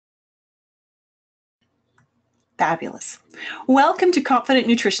Fabulous. Welcome to Confident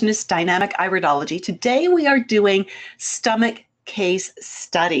Nutritionist Dynamic Iridology. Today we are doing stomach case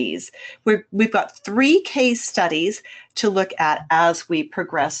studies. We've got 3 case studies to look at as we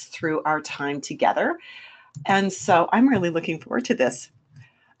progress through our time together. And so I'm really looking forward to this.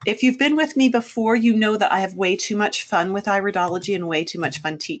 If you've been with me before, you know that I have way too much fun with iridology and way too much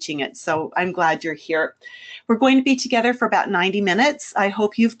fun teaching it. So I'm glad you're here. We're going to be together for about 90 minutes. I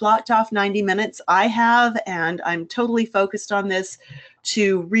hope you've blocked off 90 minutes. I have, and I'm totally focused on this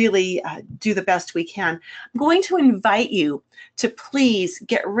to really do the best we can. I'm going to invite you to please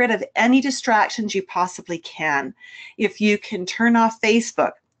get rid of any distractions you possibly can. If you can turn off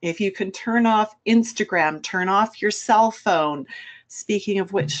Facebook, if you can turn off Instagram, turn off your cell phone. Speaking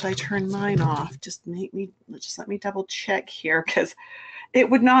of which, should I turn mine off? Just let me double check here, because it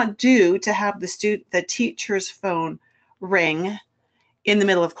would not do to have the teacher's phone ring in the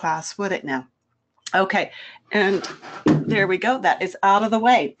middle of class, would it now? Okay, and there we go. That is out of the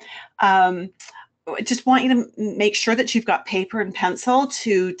way. I just want you to make sure that you've got paper and pencil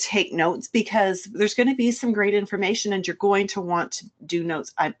to take notes, because there's going to be some great information and you're going to want to do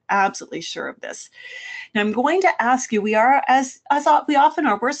notes. I'm absolutely sure of this. Now I'm going to ask you, we are, as we often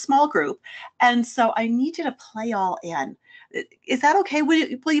are, we're a small group, and so I need you to play all in. Is that okay?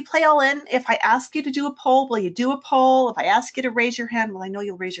 Will you play all in? If I ask you to do a poll, will you do a poll? If I ask you to raise your hand, well, I know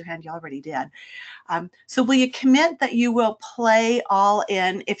you'll raise your hand. You already did. So will you commit that you will play all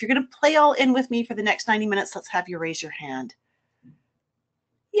in? If you're going to play all in with me for the next 90 minutes, let's have you raise your hand.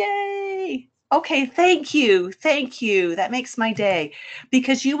 Yay! Okay, thank you. Thank you. That makes my day,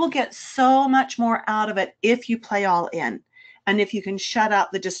 because you will get so much more out of it if you play all in and if you can shut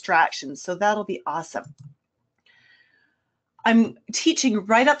out the distractions. So that'll be awesome. I'm teaching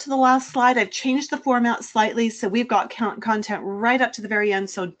right up to the last slide. I've changed the format slightly, so we've got content right up to the very end,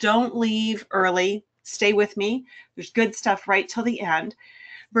 so don't leave early. Stay with me. There's good stuff right till the end.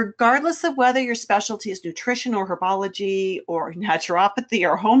 Regardless of whether your specialty is nutrition or herbology or naturopathy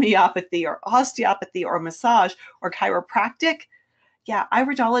or homeopathy or osteopathy or massage or chiropractic, yeah,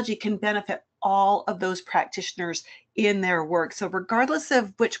 iridology can benefit all of those practitioners in their work. So regardless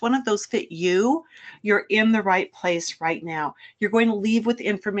of which one of those fit you, you're in the right place right now. You're going to leave with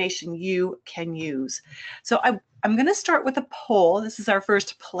information you can use. So I'm going to start with a poll. This is our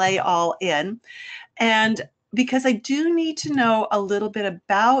first play all in. And because I do need to know a little bit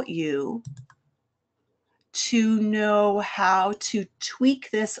about you to know how to tweak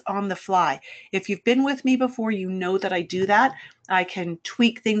this on the fly. If you've been with me before, you know that I do that. I can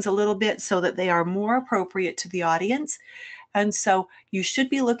tweak things a little bit so that they are more appropriate to the audience. And so you should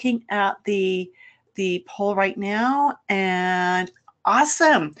be looking at the poll right now, and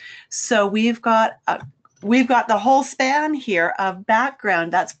awesome. So we've got the whole span here of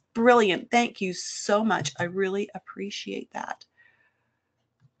background. That's brilliant. Thank you so much. I really appreciate that.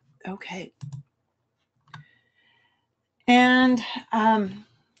 Okay. And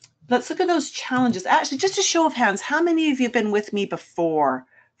let's look at those challenges. Actually, just a show of hands, how many of you have been with me before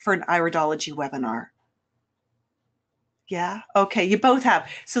for an iridology webinar? Yeah, okay, you both have.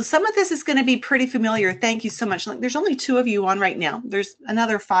 So some of this is going to be pretty familiar. Thank you so much. There's only 2 of you on right now. There's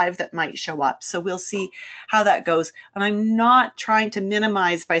another 5 that might show up. So we'll see how that goes. And I'm not trying to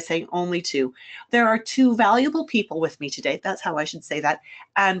minimize by saying only 2. There are 2 valuable people with me today. That's how I should say that.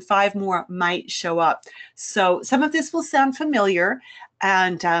 And 5 more might show up. So some of this will sound familiar,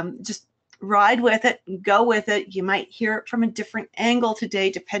 and just ride with it, go with it. You might hear it from a different angle today,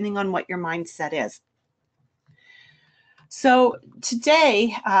 depending on what your mindset is. So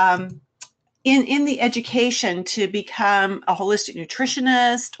today, in the education to become a holistic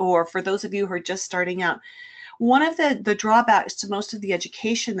nutritionist, or for those of you who are just starting out, one of the drawbacks to most of the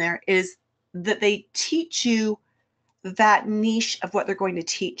education there is that they teach you that niche of what they're going to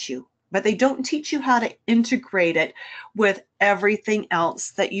teach you, but they don't teach you how to integrate it with everything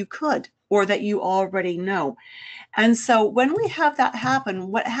else that you could or that you already know. And so when we have that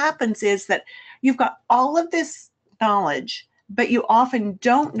happen, what happens is that you've got all of this knowledge, but you often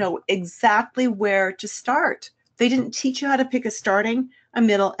don't know exactly where to start. They didn't teach you how to pick a starting, a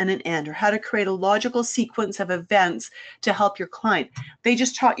middle, and an end, or how to create a logical sequence of events to help your client. They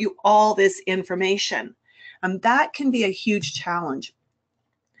just taught you all this information. And that can be a huge challenge.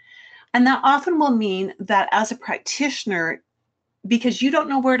 And that often will mean that as a practitioner, because you don't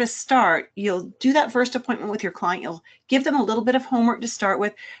know where to start, you'll do that first appointment with your client. You'll give them a little bit of homework to start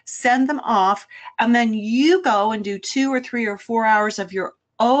with, send them off, and then you go and do 2 or 3 or 4 hours of your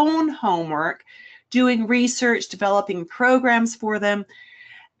own homework, doing research, developing programs for them.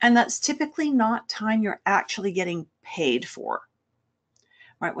 And that's typically not time you're actually getting paid for.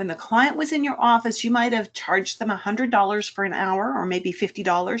 right? When the client was in your office, you might have charged them $100 for an hour, or maybe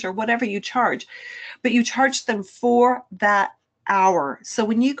 $50 or whatever you charge, but you charged them for that hour. So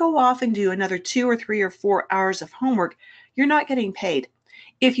when you go off and do another 2 or 3 or 4 hours of homework, you're not getting paid.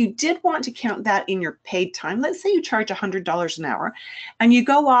 If you did want to count that in your paid time, let's say you charge $100 an hour and you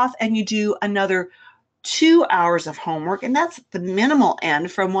go off and you do another 2 hours of homework, and that's the minimal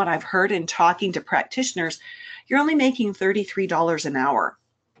end from what I've heard in talking to practitioners, you're only making $33 an hour.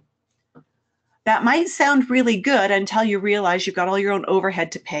 That might sound really good until you realize you've got all your own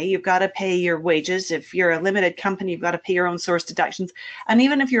overhead to pay. You've got to pay your wages. If you're a limited company, you've got to pay your own source deductions. And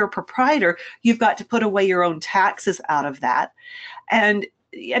even if you're a proprietor, you've got to put away your own taxes out of that. And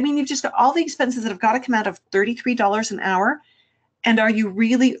I mean, you've just got all the expenses that have got to come out of $33 an hour. And are you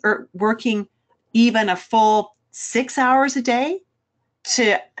really working even a full 6 hours a day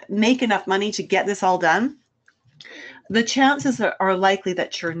to make enough money to get this all done? The chances are likely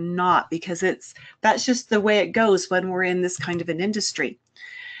that you're not, because that's just the way it goes when we're in this kind of an industry.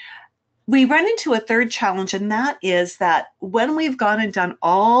 We run into a third challenge, and that is that when we've gone and done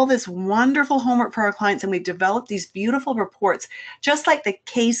all this wonderful homework for our clients and we've developed these beautiful reports, just like the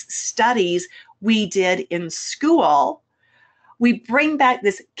case studies we did in school, we bring back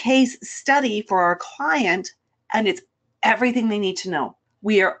this case study for our client and it's everything they need to know.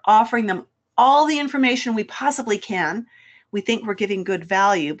 We are offering them all the information we possibly can. We think we're giving good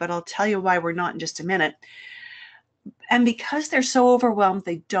value, but I'll tell you why we're not in just a minute. And because they're so overwhelmed,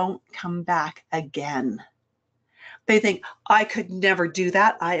 they don't come back again. They think, I could never do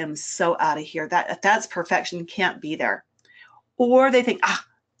that. I am so out of here. That's perfection, can't be there. Or they think,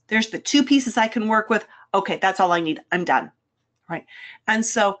 there's the 2 pieces I can work with. Okay, that's all I need. I'm done. Right? And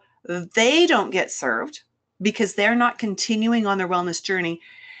so they don't get served because they're not continuing on their wellness journey.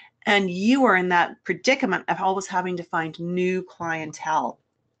 And you are in that predicament of always having to find new clientele.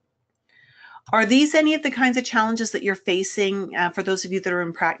 Are these any of the kinds of challenges that you're facing for those of you that are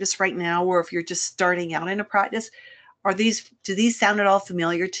in practice right now, or if you're just starting out in a practice? Do these sound at all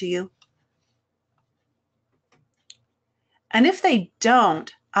familiar to you? And if they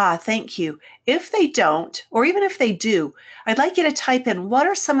don't, thank you. If they don't, or even if they do, I'd like you to type in, what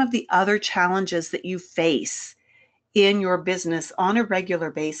are some of the other challenges that you face in your business on a regular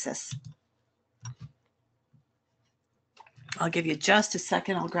basis? I'll give you just a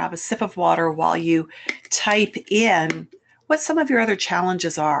second. I'll grab a sip of water while you type in what some of your other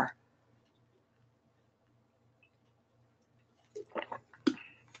challenges are.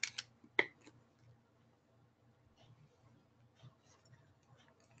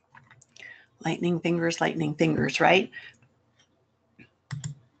 Lightning fingers, right?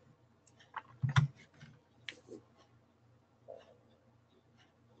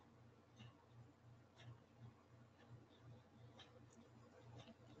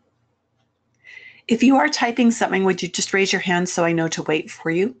 If you are typing something, would you just raise your hand so I know to wait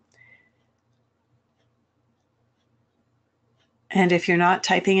for you? And if you're not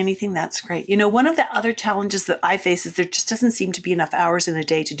typing anything, that's great. You know, one of the other challenges that I face is there just doesn't seem to be enough hours in a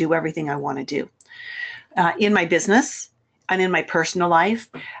day to do everything I want to do in my business and in my personal life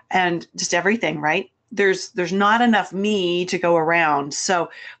and just everything, right? There's not enough me to go around. So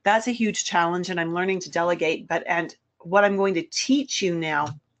that's a huge challenge, and I'm learning to delegate. And what I'm going to teach you now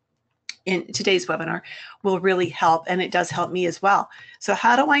in today's webinar will really help, and it does help me as well. So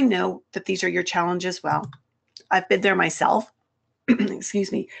how do I know that these are your challenges? Well, I've been there myself.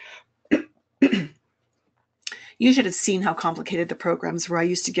 Excuse me. You should have seen how complicated the programs were I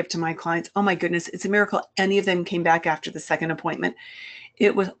used to give to my clients. Oh my goodness, it's a miracle any of them came back after the second appointment.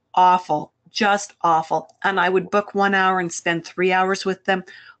 It was awful, just awful. And I would book 1 hour and spend 3 hours with them,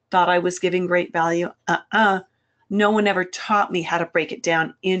 thought I was giving great value. No one ever taught me how to break it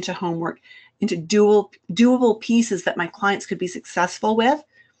down into homework, into doable pieces that my clients could be successful with.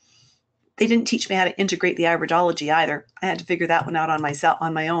 They didn't teach me how to integrate the iridology either. I had to figure that one out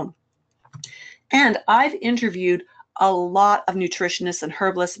on my own. And I've interviewed a lot of nutritionists and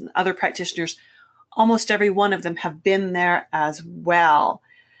herbalists and other practitioners. Almost every one of them have been there as well.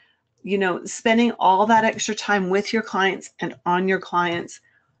 You know, spending all that extra time with your clients and on your clients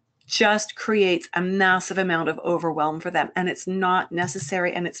just creates a massive amount of overwhelm for them. And it's not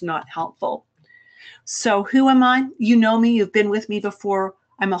necessary and it's not helpful. So who am I? You know me, you've been with me before.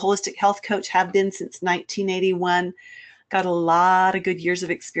 I'm a holistic health coach, have been since 1981. Got a lot of good years of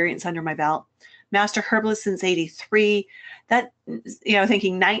experience under my belt. Master herbalist since 83. That, you know,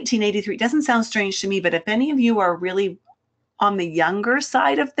 thinking 1983 doesn't sound strange to me, but if any of you are really on the younger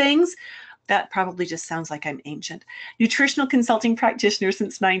side of things, that probably just sounds like I'm ancient. Nutritional consulting practitioner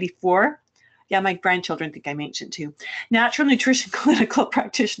since 94. Yeah, my grandchildren think I'm ancient too. Natural nutrition clinical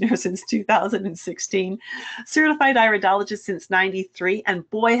practitioner since 2016. Certified iridologist since 93. And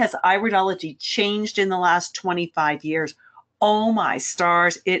boy, has iridology changed in the last 25 years. Oh my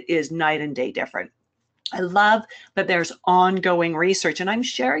stars, it is night and day different. I love that there's ongoing research, and I'm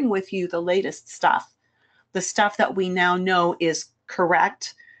sharing with you the latest stuff, the stuff that we now know is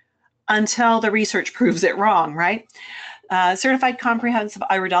correct until the research proves it wrong, right? Certified comprehensive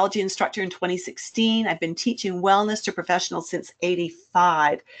iridology instructor in 2016. I've been teaching wellness to professionals since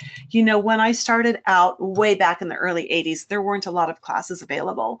 85. You know, when I started out way back in the early 80s, there weren't a lot of classes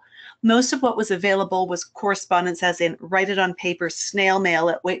available. Most of what was available was correspondence, as in write it on paper, snail mail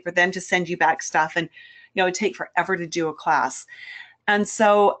it, wait for them to send you back stuff, and it would take forever to do a class. And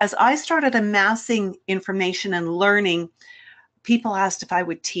so as I started amassing information and learning, people asked if I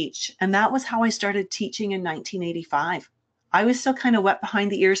would teach. And that was how I started teaching in 1985. I was still kind of wet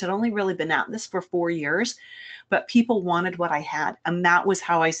behind the ears. I'd only really been at this for 4 years, but people wanted what I had. And that was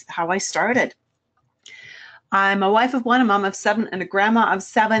how I started. I'm a wife of one, a mom of 7, and a grandma of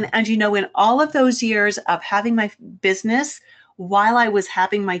 7. And you know, in all of those years of having my business, while I was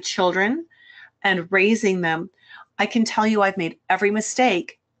having my children and raising them, I can tell you I've made every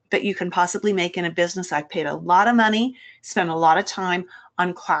mistake that you can possibly make in a business. I've paid a lot of money, spent a lot of time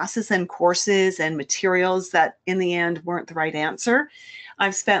on classes and courses and materials that in the end weren't the right answer.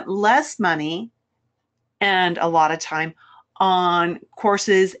 I've spent less money and a lot of time on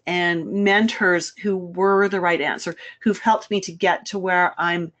courses and mentors who were the right answer, who've helped me to get to where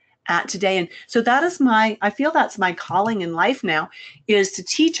I'm at today. And so that is I feel that's my calling in life now, is to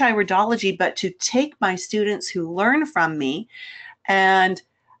teach iridology, but to take my students who learn from me and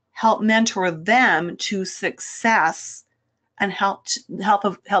help mentor them to success and help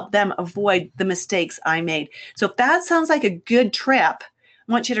them avoid the mistakes I made. So if that sounds like a good trip,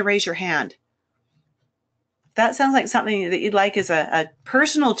 I want you to raise your hand. If that sounds like something that you'd like as a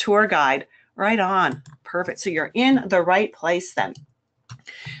personal tour guide, right on. Perfect. So you're in the right place then.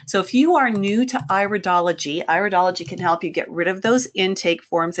 So if you are new to iridology, iridology can help you get rid of those intake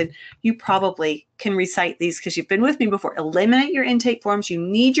forms, and you probably can recite these because you've been with me before. Eliminate your intake forms. You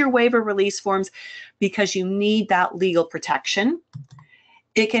need your waiver release forms because you need that legal protection.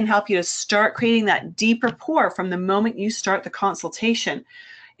 It can help you to start creating that deep rapport from the moment you start the consultation,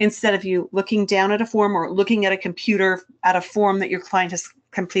 instead of you looking down at a form or looking at a computer at a form that your client has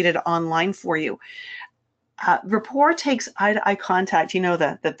completed online for you. Rapport takes eye-to-eye contact. You know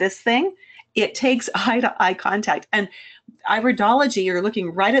that this thing, it takes eye-to-eye contact. And iridology, you're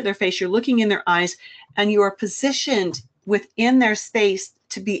looking right at their face, you're looking in their eyes, and you are positioned within their space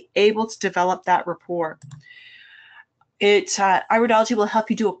to be able to develop that rapport. Iridology will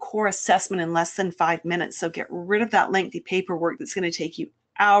help you do a core assessment in less than 5 minutes. So get rid of that lengthy paperwork that's going to take you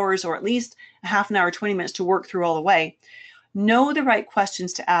hours, or at least a half an hour, 20 minutes to work through all the way. Know the right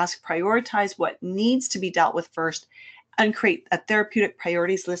questions to ask, prioritize what needs to be dealt with first, and create a therapeutic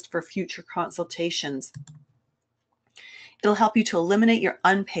priorities list for future consultations. It'll help you to eliminate your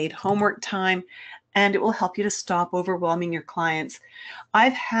unpaid homework time, and it will help you to stop overwhelming your clients.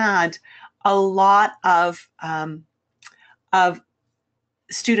 I've had a lot of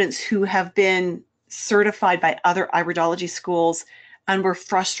students who have been certified by other iridology schools and were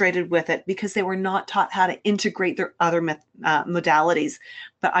frustrated with it because they were not taught how to integrate their other modalities.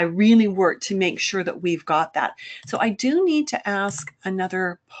 But I really work to make sure that we've got that. So I do need to ask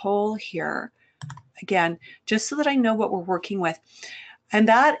another poll here, again, just so that I know what we're working with. And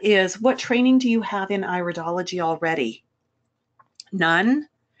that is, what training do you have in iridology already? None.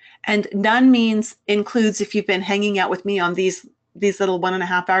 And none includes if you've been hanging out with me on these little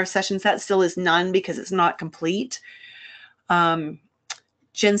 1.5 hour sessions. That still is none because it's not complete.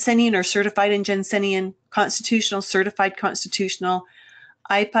 Jensenian or certified in Jensenian, constitutional, certified constitutional,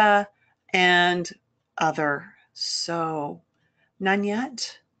 IPA, and other. So none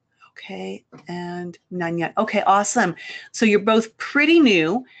yet. Okay, and none yet. Okay, awesome. So you're both pretty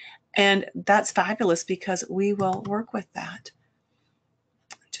new, and that's fabulous because we will work with that.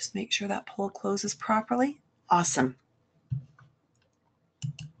 Just make sure that poll closes properly. Awesome.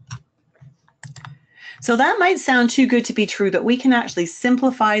 So that might sound too good to be true, that we can actually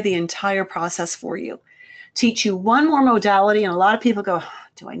simplify the entire process for you. Teach you one more modality, and a lot of people go,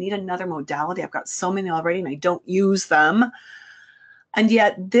 do I need another modality? I've got so many already and I don't use them. And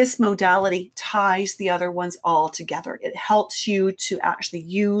yet this modality ties the other ones all together. It helps you to actually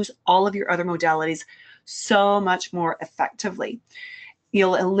use all of your other modalities so much more effectively.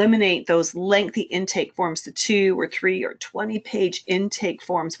 You'll eliminate those lengthy intake forms, the 2 or 3 or 20-page intake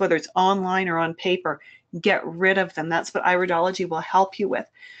forms, whether it's online or on paper. Get rid of them. That's what iridology will help you with.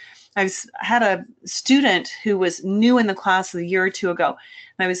 had a student who was new in the class a year or two ago,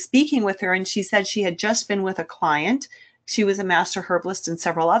 and I was speaking with her, and she said she had just been with a client. She was a master herbalist and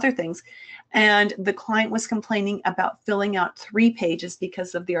several other things, and the client was complaining about filling out 3 pages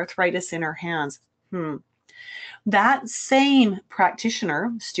because of the arthritis in her hands. That same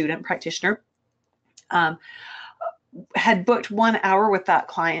student practitioner, had booked 1 hour with that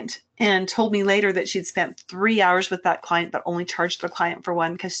client and told me later that she'd spent 3 hours with that client, but only charged the client for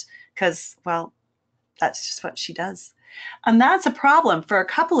 1 because, well, that's just what she does. And that's a problem for a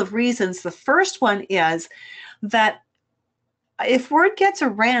couple of reasons. The first one is that if word gets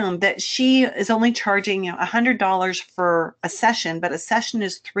around that she is only charging $100 for a session, but a session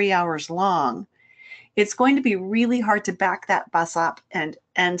is 3 hours long, it's going to be really hard to back that bus up and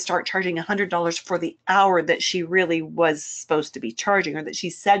start charging $100 for the hour that she really was supposed to be charging, or that she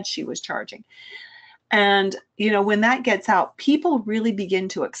said she was charging. And, when that gets out, people really begin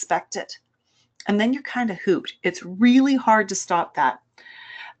to expect it. And then you're kind of hooped. It's really hard to stop that.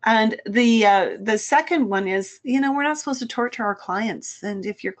 And the second one is, we're not supposed to torture our clients. And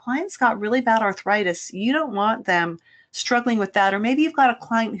if your client's got really bad arthritis, you don't want them struggling with that. Or maybe you've got a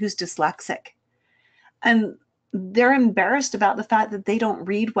client who's dyslexic, and they're embarrassed about the fact that they don't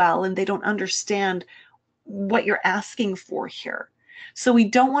read well and they don't understand what you're asking for here. So we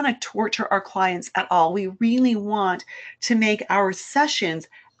don't want to torture our clients at all. We really want to make our sessions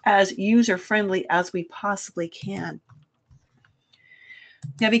as user-friendly as we possibly can.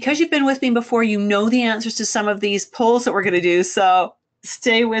 Now, because you've been with me before, you know the answers to some of these polls that we're going to do, so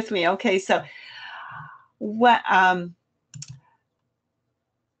stay with me. Okay, so what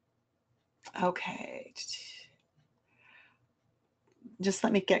okay, just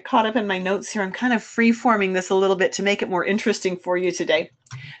let me get caught up in my notes here. I'm kind of free-forming this a little bit to make it more interesting for you today.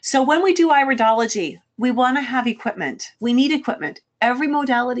 So when we do iridology, we want to have equipment. We need equipment. Every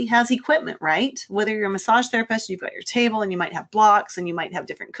modality has equipment, right? Whether you're a massage therapist, you've got your table, and you might have blocks, and you might have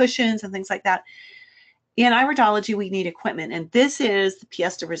different cushions and things like that. In iridology, we need equipment, and this is the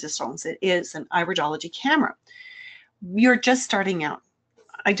pièce de résistance. It is an iridology camera. You're just starting out.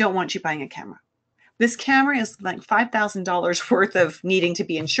 I don't want you buying a camera. This camera is like $5,000 worth of needing to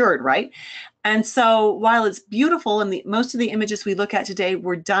be insured, right? And so while it's beautiful, and most of the images we look at today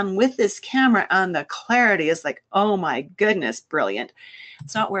were done with this camera, and the clarity is like, oh my goodness, brilliant.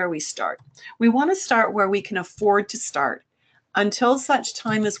 It's not where we start. We want to start where we can afford to start until such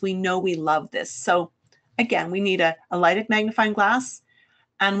time as we know we love this. So again, we need a lighted magnifying glass,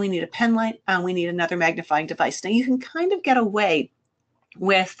 and we need a pen light, and we need another magnifying device. Now you can kind of get away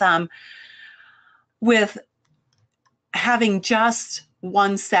with having just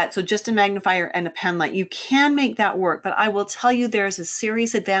one set, so just a magnifier and a pen light. You can make that work, but I will tell you there's a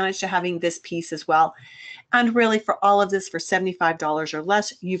serious advantage to having this piece as well. And really, for all of this, for $75 or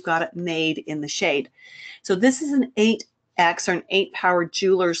less, you've got it made in the shade. So this is an 8X, or an 8-power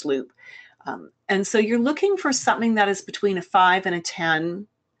jeweler's loop. And so you're looking for something that is between a 5 and a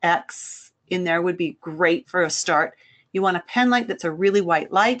 10X in there would be great for a start. You want a pen light that's a really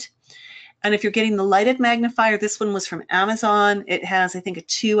white light. And if you're getting the lighted magnifier, this one was from Amazon. It has, I think, a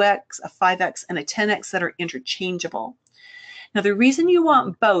 2X, a 5X, and a 10X that are interchangeable. Now, the reason you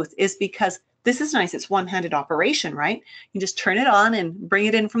want both is because this is nice. It's one-handed operation, right? You just turn it on and bring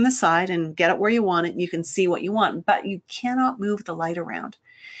it in from the side and get it where you want it. You can see what you want, but you cannot move the light around.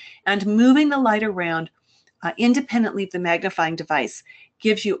 And moving the light around independently of the magnifying device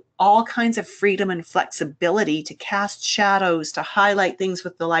gives you all kinds of freedom and flexibility to cast shadows, to highlight things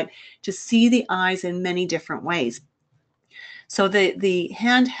with the light, to see the eyes in many different ways. So the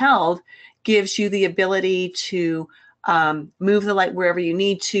handheld gives you the ability to move the light wherever you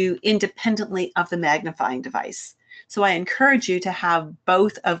need to, independently of the magnifying device. So I encourage you to have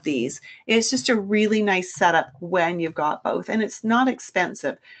both of these. It's just a really nice setup when you've got both, and it's not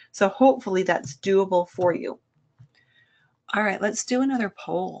expensive. So hopefully that's doable for you. All right, let's do another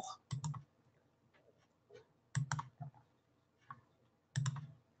poll.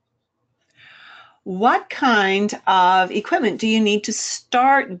 What kind of equipment do you need to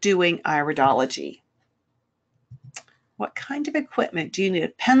start doing iridology? What kind of equipment? Do you need a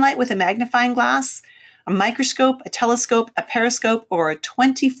pen light with a magnifying glass, a microscope, a telescope, a periscope, or a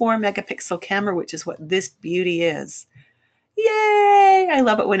 24 megapixel camera, which is what this beauty is? Yay! I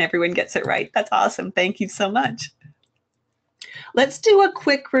love it when everyone gets it right. That's awesome. Thank you so much. Let's do a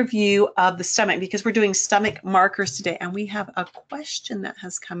quick review of the stomach, because we're doing stomach markers today, and we have a question that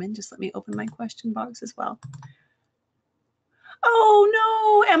has come in. Just let me open my question box as well.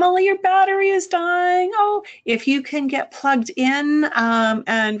 Oh no, Emily, your battery is dying. Oh, if you can get plugged in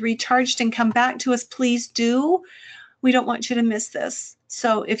and recharged and come back to us, please do. We don't want you to miss this.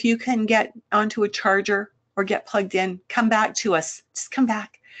 So if you can get onto a charger or get plugged in, come back to us. Just come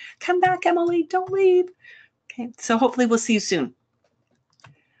back. Come back, Emily. Don't leave. Okay, so hopefully we'll see you soon.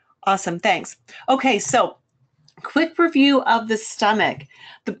 Awesome, thanks. Okay, so quick review of the stomach.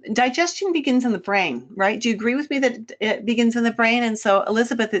 The digestion begins in the brain, right? Do you agree with me that it begins in the brain? And so,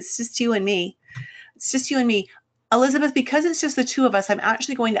 Elizabeth, it's just you and me. It's just you and me. Elizabeth, because it's just the two of us, I'm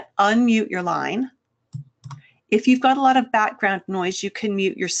actually going to unmute your line. If you've got a lot of background noise, you can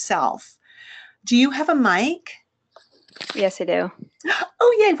mute yourself. Do you have a mic? Yes, I do.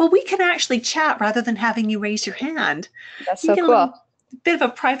 Oh, yay. Well, we can actually chat rather than having you raise your hand. That's You so get a cool. little bit of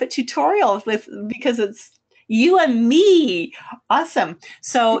a private tutorial because it's you and me. Awesome.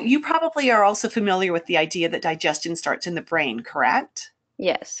 So you probably are also familiar with the idea that digestion starts in the brain, correct?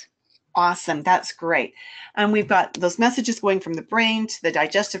 Yes. Awesome. That's great. And we've got those messages going from the brain to the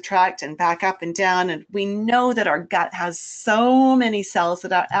digestive tract and back up and down. And we know that our gut has so many cells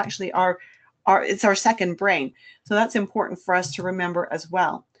that actually are it's our second brain. So that's important for us to remember as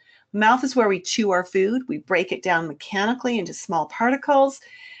well. Mouth is where we chew our food. We break it down mechanically into small particles.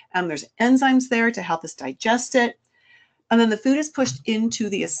 There's enzymes there to help us digest it. And then the food is pushed into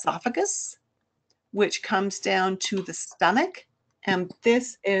the esophagus, which comes down to the stomach. And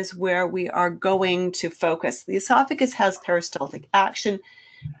this is where we are going to focus. The esophagus has peristaltic action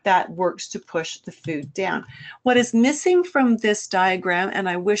that works to push the food down. What is missing from this diagram, and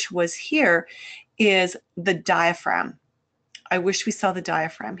I wish was here, is the diaphragm. I wish we saw the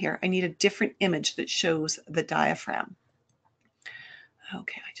diaphragm here. I need a different image that shows the diaphragm.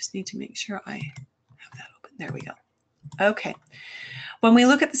 Okay, I just need to make sure I have that open. There we go. Okay. When we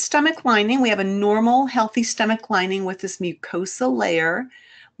look at the stomach lining, we have a normal, healthy stomach lining with this mucosa layer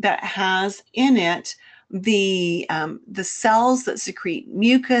that has in it the cells that secrete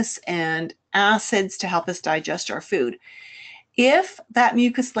mucus and acids to help us digest our food. If that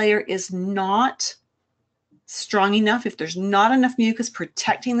mucus layer is not strong enough, if there's not enough mucus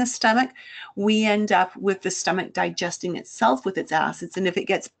protecting the stomach, we end up with the stomach digesting itself with its acids. And if it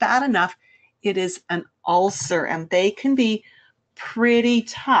gets bad enough, it is an ulcer, and they can be pretty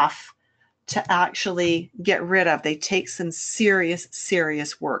tough to actually get rid of. They take some serious,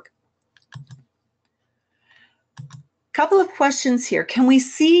 serious work. Couple of questions here. Can we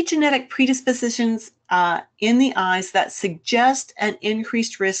see genetic predispositions in the eyes that suggest an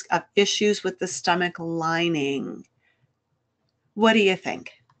increased risk of issues with the stomach lining? What do you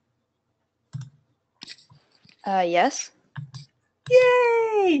think? Yes.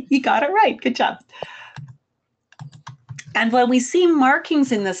 Yay! You got it right. Good job. And when we see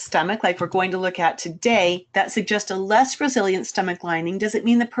markings in the stomach, like we're going to look at today, that suggest a less resilient stomach lining, does it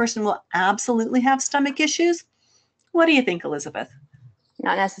mean the person will absolutely have stomach issues? What do you think, Elizabeth?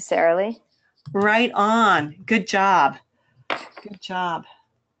 Not necessarily. Right on. Good job. Good job.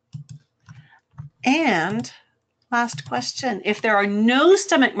 And last question. If there are no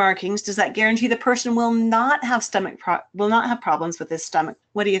stomach markings, does that guarantee the person will not have problems with his stomach?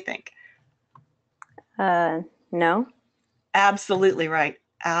 What do you think? No. Absolutely right.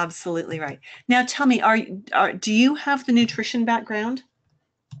 Absolutely right. Now tell me, do you have the nutrition background?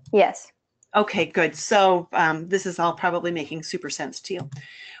 Yes. Okay, good. So this is all probably making super sense to you.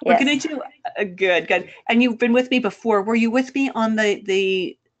 We're Yes. going to do good. And you've been with me before. Were you with me on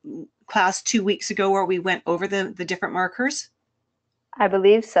the class 2 weeks ago where we went over the different markers? I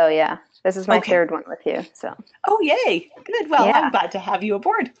believe so, yeah. This is my Okay. third one with you, so. Oh, yay. Good. Well, Yeah. I'm glad to have you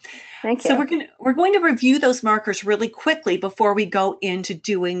aboard. Thank you. So we're going to review those markers really quickly before we go into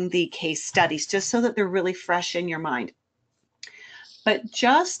doing the case studies, just so that they're really fresh in your mind. But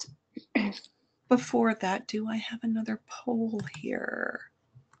just before that, do I have another poll here?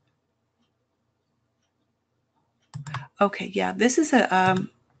 Okay, yeah, this is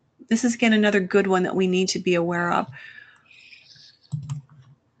again another good one that we need to be aware of.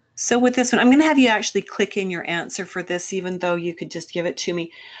 So with this one, I'm going to have you actually click in your answer for this, even though you could just give it to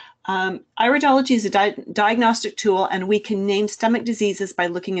me. Iridology is a diagnostic tool, and we can name stomach diseases by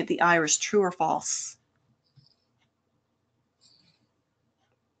looking at the iris. True or false?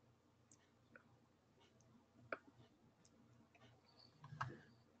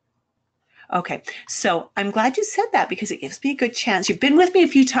 Okay, so I'm glad you said that because it gives me a good chance. You've been with me a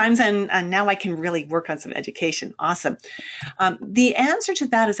few times, and now I can really work on some education. Awesome. The answer to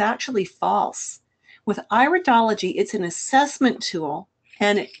that is actually false. With iridology, it's an assessment tool,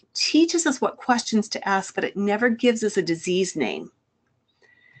 and it teaches us what questions to ask, but it never gives us a disease name.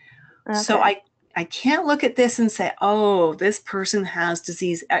 Okay. So I can't look at this and say, oh, this person has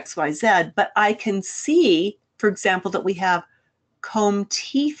disease XYZ, but I can see, for example, that we have comb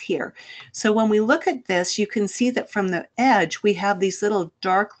teeth here. So when we look at this, you can see that from the edge, we have these little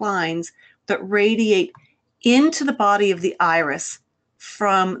dark lines that radiate into the body of the iris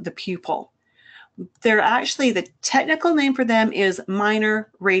from the pupil. They're actually, the technical name for them is minor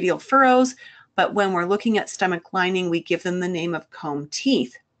radial furrows, but when we're looking at stomach lining, we give them the name of comb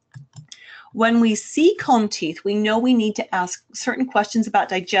teeth. When we see comb teeth, we know we need to ask certain questions about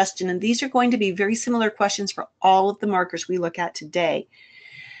digestion, and these are going to be very similar questions for all of the markers we look at today.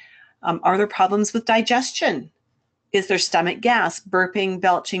 Are there problems with digestion? Is there stomach gas, burping,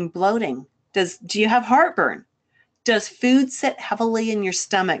 belching, bloating? Do you have heartburn? Does food sit heavily in your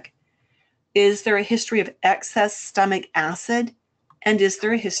stomach? Is there a history of excess stomach acid? And is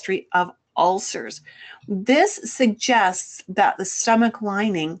there a history of ulcers? This suggests that the stomach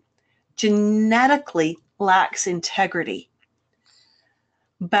lining genetically lacks integrity.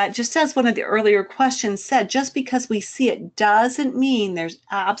 But just as one of the earlier questions said, just because we see it doesn't mean there's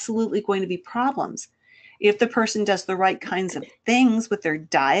absolutely going to be problems. If the person does the right kinds of things with their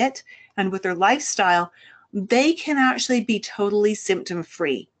diet and with their lifestyle, they can actually be totally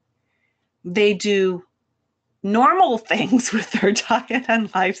symptom-free. They do normal things with their diet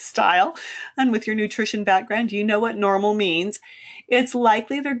and lifestyle, and with your nutrition background, you know what normal means. It's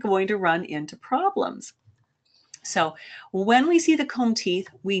likely they're going to run into problems. So when we see the comb teeth,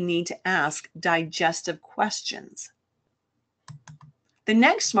 we need to ask digestive questions. The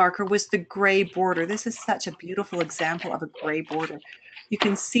next marker was the gray border. This is such a beautiful example of a gray border. You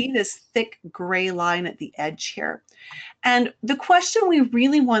can see this thick gray line at the edge here. And the question we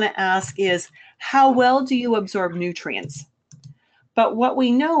really want to ask is, how well do you absorb nutrients? But what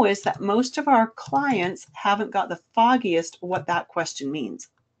we know is that most of our clients haven't got the foggiest what that question means.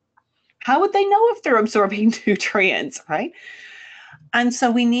 How would they know if they're absorbing nutrients, right? And so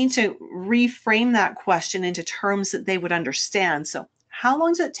we need to reframe that question into terms that they would understand. So how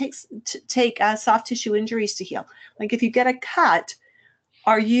long does it take soft tissue injuries to heal? Like if you get a cut,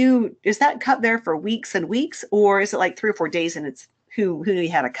 is that cut there for weeks and weeks, or is it like 3 or 4 days and it's who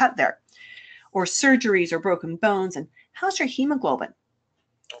had a cut there? Or surgeries or broken bones, and how's your hemoglobin?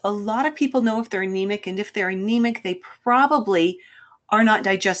 A lot of people know if they're anemic, and if they're anemic, they probably are not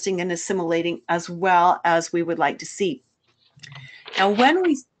digesting and assimilating as well as we would like to see. Now, when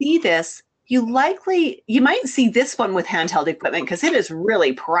we see this, you might see this one with handheld equipment because it is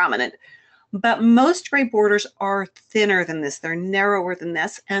really prominent, but most gray borders are thinner than this. They're narrower than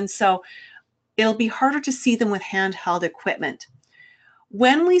this, and so it'll be harder to see them with handheld equipment.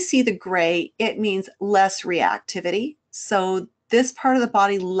 When we see the gray, it means less reactivity. So this part of the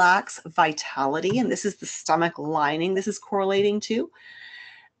body lacks vitality, and this is the stomach lining this is correlating to.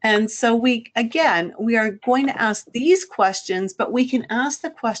 And so we are going to ask these questions, but we can ask the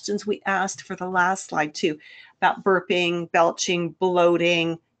questions we asked for the last slide too, about burping, belching,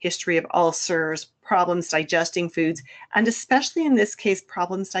 bloating, history of ulcers, problems digesting foods, and especially in this case,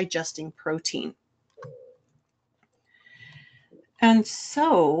 problems digesting protein. And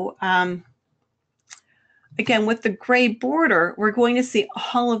so, again, with the gray border, we're going to see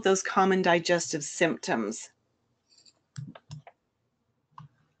all of those common digestive symptoms.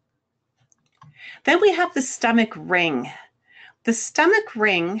 Then we have the stomach ring. The stomach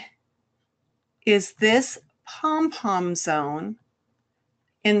ring is this pom-pom zone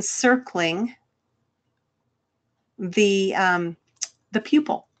encircling the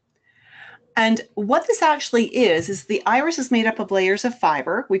pupil. And what this actually is the iris is made up of layers of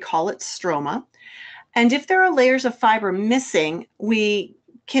fiber. We call it stroma. And if there are layers of fiber missing, we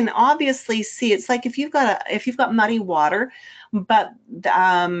can obviously see, it's like if you've got muddy water, but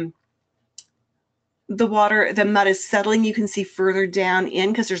the mud is settling, you can see further down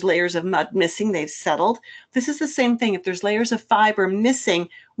in because there's layers of mud missing, they've settled. This is the same thing. If there's layers of fiber missing,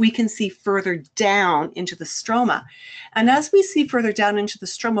 we can see further down into the stroma. And as we see further down into the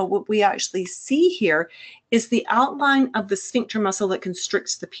stroma, what we actually see here is the outline of the sphincter muscle that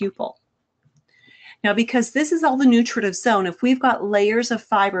constricts the pupil. Now, because this is all the nutritive zone, if we've got layers of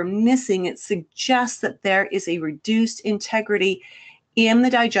fiber missing, it suggests that there is a reduced integrity in the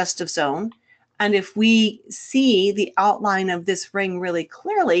digestive zone. And if we see the outline of this ring really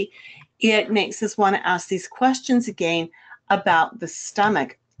clearly, it makes us want to ask these questions again about the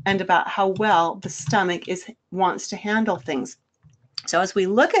stomach and about how well the stomach wants to handle things. So as we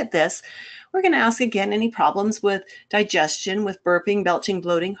look at this, we're going to ask again any problems with digestion, with burping, belching,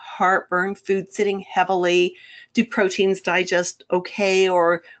 bloating, heartburn, food sitting heavily. Do proteins digest okay,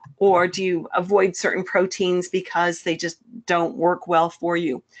 or do you avoid certain proteins because they just don't work well for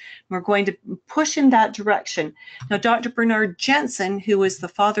you? We're going to push in that direction. Now, Dr. Bernard Jensen, who is the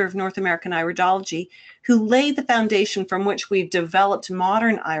father of North American iridology, who laid the foundation from which we've developed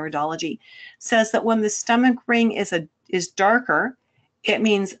modern iridology, says that when the stomach ring is darker, it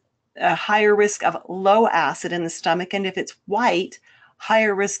means a higher risk of low acid in the stomach, and if it's white,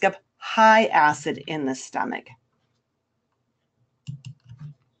 higher risk of high acid in the stomach.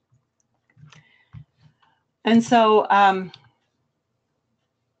 And so,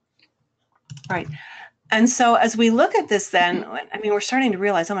 right. And so as we look at this then, I mean, we're starting to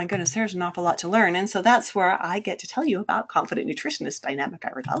realize, oh my goodness, there's an awful lot to learn. And so that's where I get to tell you about Confident Nutritionist Dynamic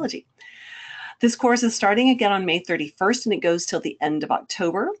Iridology. This course is starting again on May 31st, and it goes till the end of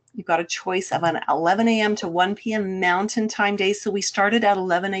October. You've got a choice of an 11 a.m. to 1 p.m. Mountain Time day. So we started at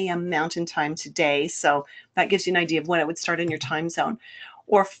 11 a.m. Mountain Time today. So that gives you an idea of when it would start in your time zone.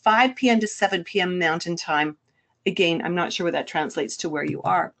 Or 5 p.m. to 7 p.m. Mountain Time. Again, I'm not sure what that translates to where you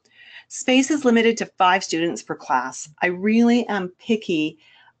are. Space is limited to 5 students per class. I really am picky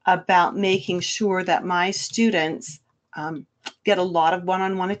about making sure that my students get a lot of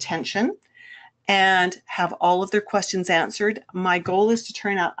one-on-one attention and have all of their questions answered. My goal is to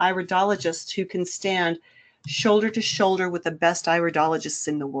turn out iridologists who can stand shoulder to shoulder with the best iridologists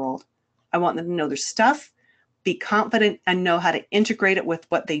in the world. I want them to know their stuff, be confident, and know how to integrate it with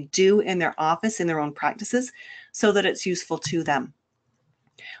what they do in their office, in their own practices, so that it's useful to them.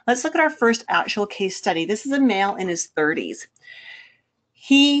 Let's look at our first actual case study. This is a male in his 30s.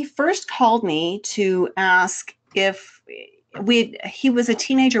 He first called me to ask if he was a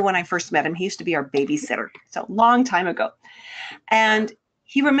teenager when I first met him. He used to be our babysitter, so a long time ago. And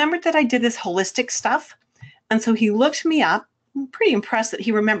he remembered that I did this holistic stuff. And so he looked me up. I'm pretty impressed that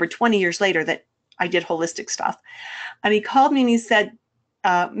he remembered 20 years later that I did holistic stuff. And he called me and he said,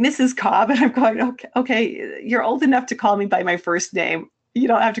 Mrs. Cobb. And I'm going, okay, you're old enough to call me by my first name. You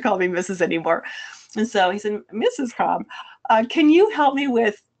don't have to call me Mrs. anymore. And so he said, Mrs. Cobb, can you help me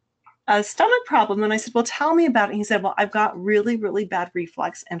with a stomach problem? And I said, well, tell me about it. And he said, well, I've got really, really bad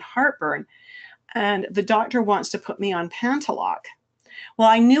reflux and heartburn, and the doctor wants to put me on Pantaloc. Well,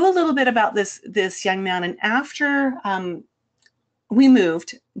 I knew a little bit about this young man, and after we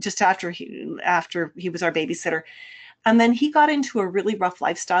moved, just after he was our babysitter, and then he got into a really rough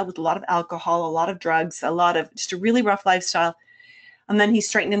lifestyle with a lot of alcohol, a lot of drugs, just a really rough lifestyle. And then he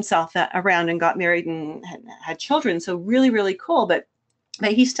straightened himself around and got married and had children. So really, really cool. But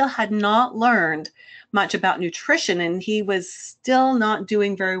he still had not learned much about nutrition, and he was still not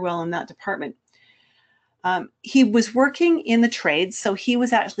doing very well in that department. He was working in the trades, so he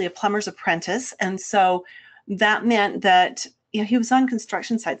was actually a plumber's apprentice. And so that meant that he was on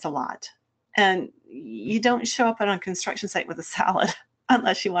construction sites a lot. And you don't show up on a construction site with a salad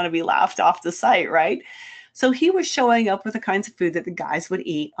unless you want to be laughed off the site, right? So he was showing up with the kinds of food that the guys would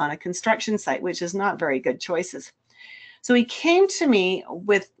eat on a construction site, which is not very good choices. So he came to me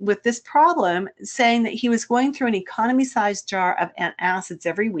with this problem, saying that he was going through an economy-sized jar of antacids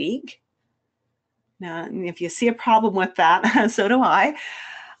every week. Now, if you see a problem with that, so do I.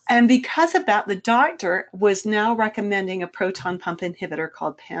 And because of that, the doctor was now recommending a proton pump inhibitor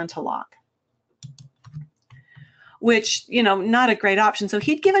called Pantaloc, which, not a great option. So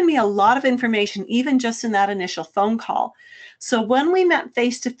he'd given me a lot of information, even just in that initial phone call. So when we met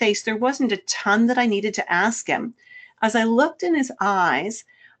face to face, there wasn't a ton that I needed to ask him. As I looked in his eyes,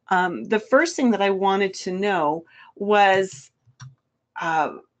 the first thing that I wanted to know was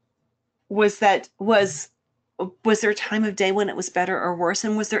there a time of day when it was better or worse?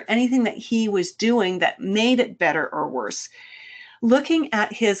 And was there anything that he was doing that made it better or worse? Looking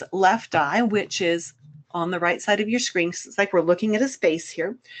at his left eye, which is on the right side of your screen, it's like we're looking at his face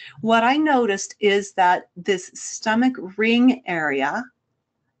here. What I noticed is that this stomach ring area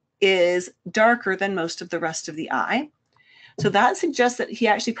is darker than most of the rest of the eye. So that suggests that he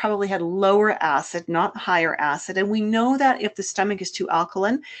actually probably had lower acid, not higher acid. And we know that if the stomach is too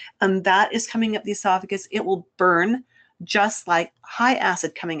alkaline and that is coming up the esophagus, it will burn just like high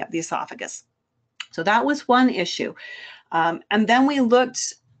acid coming up the esophagus. So that was one issue. And then we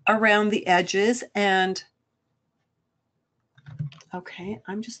looked around the edges and okay,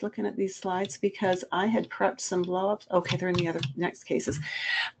 I'm just looking at these slides because I had prepped some blow-ups. Okay, they're in the other next cases.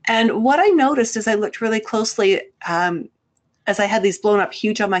 And what I noticed as I looked really closely, as I had these blown up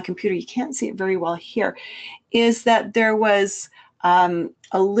huge on my computer, you can't see it very well here, is that there was a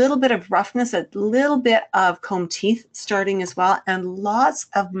little bit of roughness, a little bit of comb teeth starting as well, and lots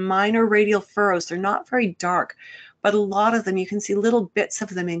of minor radial furrows. They're not very dark, but a lot of them, you can see little bits of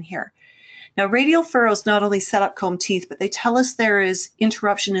them in here. Now, radial furrows not only set up comb teeth, but they tell us there is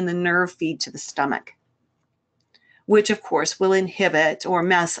interruption in the nerve feed to the stomach, which of course will inhibit or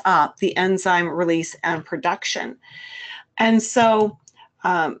mess up the enzyme release and production. And so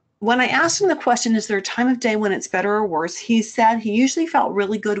when I asked him the question, is there a time of day when it's better or worse? He said he usually felt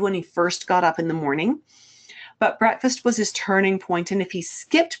really good when he first got up in the morning, but breakfast was his turning point. And if he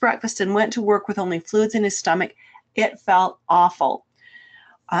skipped breakfast and went to work with only fluids in his stomach, it felt awful.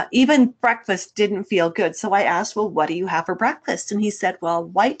 Even breakfast didn't feel good. So I asked, well, what do you have for breakfast? And he said, well,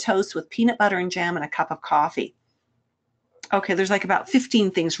 white toast with peanut butter and jam and a cup of coffee. Okay, there's like about 15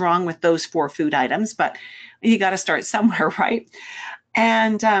 things wrong with those 4 food items, but you got to start somewhere, right?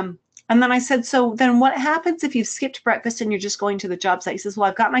 And then I said, so then what happens if you've skipped breakfast and you're just going to the job site? He says, well,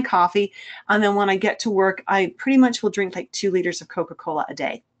 I've got my coffee. And then when I get to work, I pretty much will drink like 2 liters of Coca-Cola a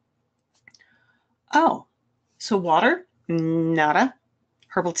day. Oh, so water? Nada.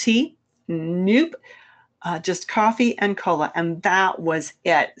 Herbal tea? Nope. Just coffee and cola. And that was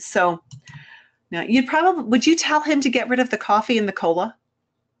it. So now would you tell him to get rid of the coffee and the cola?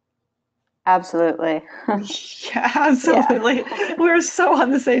 Absolutely. Yeah, absolutely. Yeah. We're so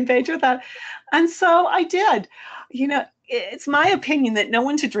on the same page with that. And so I did. You know, it's my opinion that no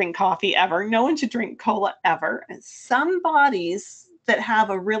one should drink coffee ever. No one should drink cola ever. And some bodies that have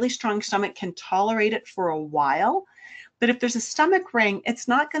a really strong stomach can tolerate it for a while. But if there's a stomach ring, it's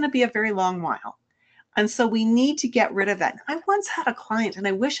not going to be a very long while. And so we need to get rid of that. I once had a client, and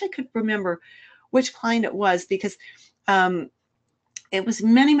I wish I could remember which client it was, because it was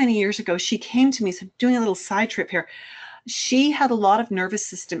many, many years ago. She came to me, so I'm doing a little side trip here. She had a lot of nervous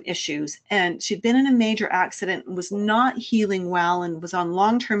system issues, and she'd been in a major accident and was not healing well and was on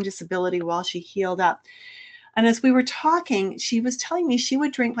long-term disability while she healed up. And as we were talking, she was telling me she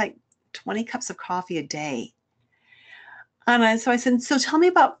would drink like 20 cups of coffee a day. And so I said, so tell me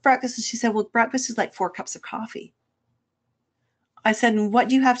about breakfast. And she said, well, breakfast is like 4 cups of coffee. I said, and what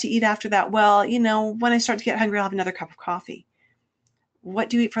do you have to eat after that? Well, you know, when I start to get hungry, I'll have another cup of coffee. What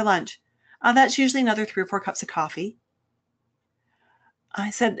do you eat for lunch? That's usually another 3 or 4 cups of coffee.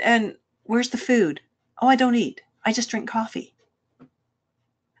 I said, and where's the food? Oh, I don't eat. I just drink coffee.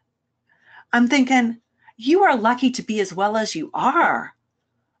 I'm thinking, you are lucky to be as well as you are.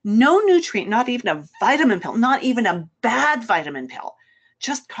 No nutrient, not even a vitamin pill, not even a bad vitamin pill,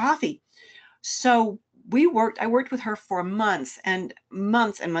 just coffee. So I worked with her for months and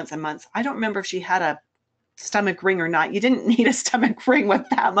months and months and months. I don't remember if she had a stomach ring or not. You didn't need a stomach ring with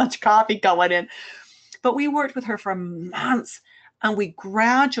that much coffee going in. But we worked with her for months, and we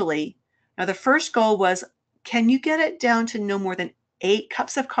gradually, now the first goal was, can you get it down to no more than 8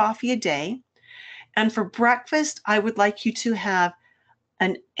 cups of coffee a day? And for breakfast, I would like you to have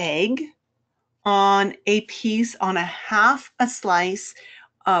an egg on a half a slice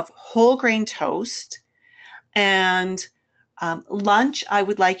of whole grain toast. And lunch, I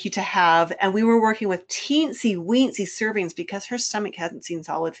would like you to have, and we were working with teensy weensy servings because her stomach hadn't seen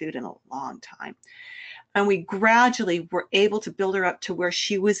solid food in a long time. And we gradually were able to build her up to where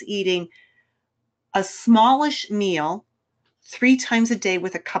she was eating a smallish meal 3 times a day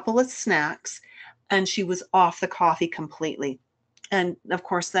with a couple of snacks, and she was off the coffee completely. And of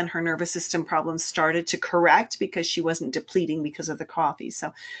course, then her nervous system problems started to correct because she wasn't depleting because of the coffee.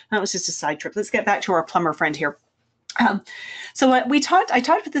 So that was just a side trip. Let's get back to our plumber friend here. So I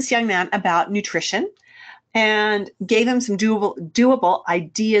talked with this young man about nutrition and gave him some doable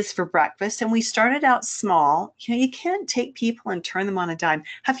ideas for breakfast. And we started out small. You know, you can't take people and turn them on a dime.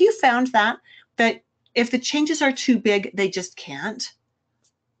 Have you found that if the changes are too big, they just can't?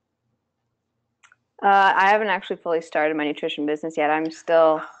 I haven't actually fully started my nutrition business yet.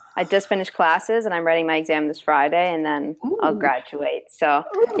 I just finished classes and I'm writing my exam this Friday, and then I'll graduate. So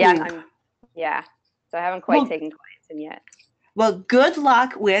yeah, so I haven't quite taken clients in yet. Well, good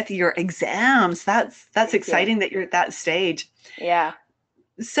luck with your exams. That's exciting that you're at that stage. Yeah.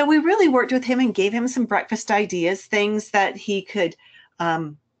 So we really worked with him and gave him some breakfast ideas, things that he could,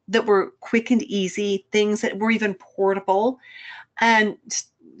 that were quick and easy, things that were even portable, and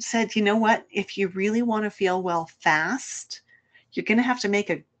said, you know what, if you really want to feel well fast, you're going to have to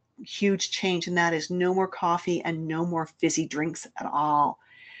make a huge change, and that is no more coffee and no more fizzy drinks at all.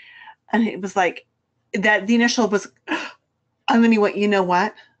 And it was like that. The initial was, and then he went, you know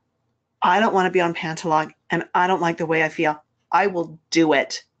what, I don't want to be on Pantalog, and I don't like the way I feel. I will do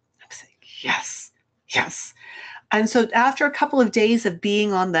it. I was like, yes. And so after a couple of days of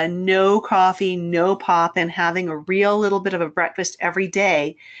being on the no coffee, no pop, and having a real little bit of a breakfast every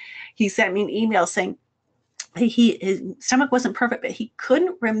day, he sent me an email saying his stomach wasn't perfect, but he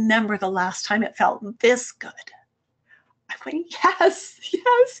couldn't remember the last time it felt this good. I went, yes,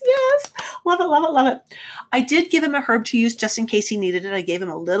 yes, yes. Love it, love it, love it. I did give him a herb to use just in case he needed it. I gave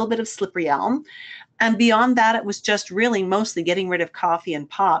him a little bit of slippery elm. And beyond that, it was just really mostly getting rid of coffee and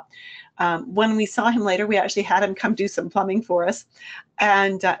pop. When we saw him later, we actually had him come do some plumbing for us.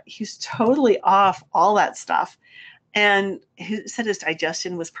 And he's totally off all that stuff. And he said his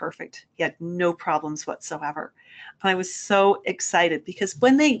digestion was perfect. He had no problems whatsoever. And I was so excited because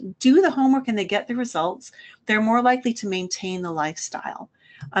when they do the homework and they get the results, they're more likely to maintain the lifestyle.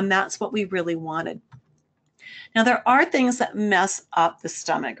 And that's what we really wanted. Now, there are things that mess up the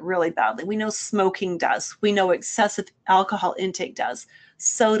stomach really badly. We know smoking does. We know excessive alcohol intake does.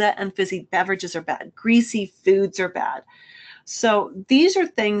 Soda and fizzy beverages are bad. Greasy foods are bad. So these are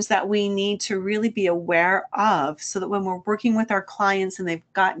things that we need to really be aware of so that when we're working with our clients and they've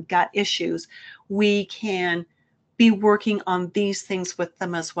got gut issues, we can be working on these things with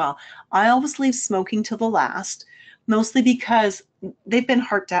them as well. I always leave smoking to the last, mostly because they've been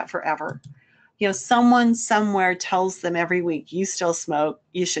harped at forever. You know, someone somewhere tells them every week, you still smoke,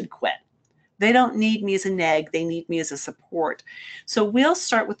 you should quit. They don't need me as a nag, they need me as a support. So we'll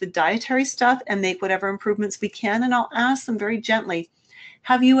start with the dietary stuff and make whatever improvements we can. And I'll ask them very gently,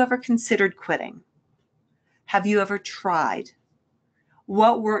 have you ever considered quitting? Have you ever tried?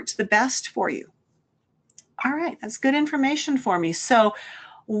 What worked the best for you? All right, that's good information for me. So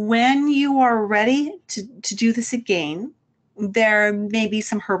when you are ready to do this again, there may be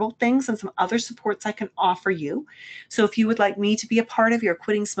some herbal things and some other supports I can offer you. So if you would like me to be a part of your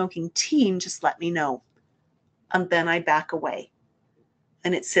quitting smoking team, just let me know. And then I back away.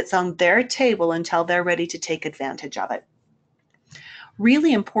 And it sits on their table until they're ready to take advantage of it.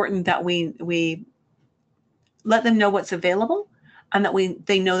 Really important that we let them know what's available and that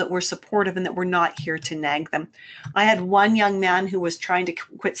they know that we're supportive and that we're not here to nag them. I had one young man who was trying to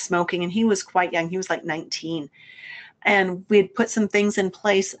quit smoking, and he was quite young. He was like 19. And we had put some things in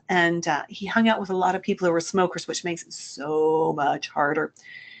place, and he hung out with a lot of people who were smokers, which makes it so much harder.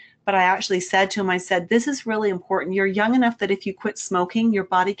 But I actually said to him, I said, this is really important. You're young enough that if you quit smoking, your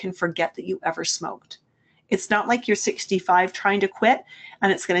body can forget that you ever smoked. It's not like you're 65 trying to quit,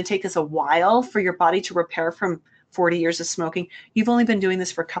 and it's going to take us a while for your body to repair from 40 years of smoking. You've only been doing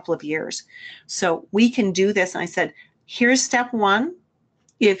this for a couple of years. So we can do this. And I said, here's step one.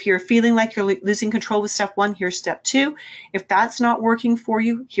 If you're feeling like you're losing control with step one, here's step two. If that's not working for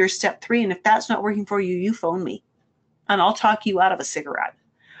you, here's step three. And if that's not working for you, you phone me and I'll talk you out of a cigarette.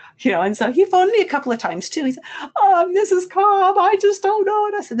 You know, and so he phoned me a couple of times too. He said, Mrs. Cobb, I just don't know.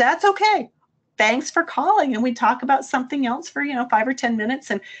 And I said, that's okay. Thanks for calling. And we talk about something else for, 5 or 10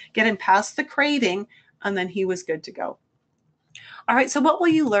 minutes and get him past the craving. And then he was good to go. All right. So what will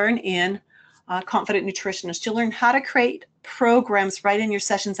you learn in Confident Nutritionist? You'll learn how to create programs right in your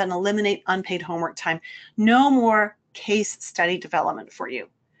sessions and eliminate unpaid homework time. No more case study development for you.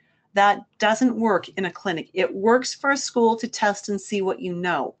 That doesn't work in a clinic. It works for a school to test and see what you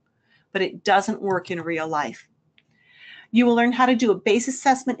know, but it doesn't work in real life. You will learn how to do a base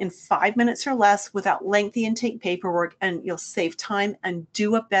assessment in 5 minutes or less without lengthy intake paperwork, and you'll save time and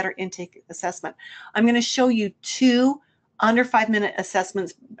do a better intake assessment. I'm going to show you 2 under 5-minute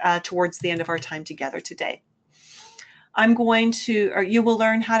assessments towards the end of our time together today. You will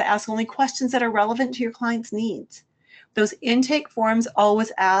learn how to ask only questions that are relevant to your client's needs. Those intake forms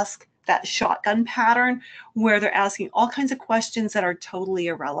always ask that shotgun pattern where they're asking all kinds of questions that are totally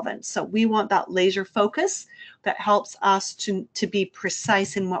irrelevant. So we want that laser focus that helps us to be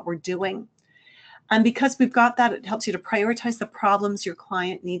precise in what we're doing. And because we've got that, it helps you to prioritize the problems your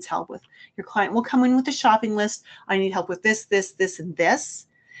client needs help with. Your client will come in with a shopping list. I need help with this, this, this, and this.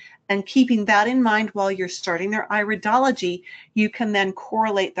 And keeping that in mind while you're starting their iridology, you can then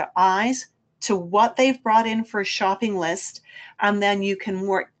correlate their eyes to what they've brought in for a shopping list, and then you can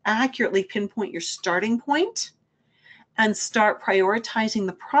more accurately pinpoint your starting point and start prioritizing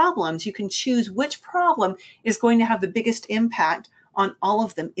the problems. You can choose which problem is going to have the biggest impact on all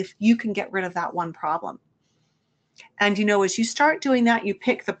of them if you can get rid of that one problem. And as you start doing that, you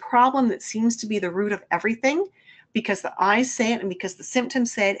pick the problem that seems to be the root of everything because the eyes say it and because the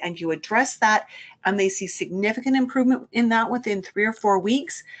symptoms say it, and you address that, and they see significant improvement in that within 3 or 4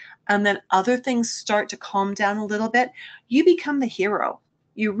 weeks, and then other things start to calm down a little bit, you become the hero.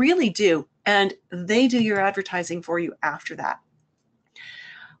 You really do. And they do your advertising for you after that.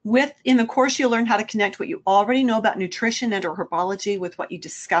 In the course, you'll learn how to connect what you already know about nutrition and or herbology with what you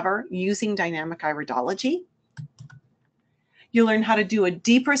discover using dynamic iridology. You'll learn how to do a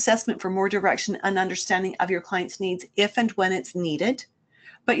deeper assessment for more direction and understanding of your client's needs if and when it's needed.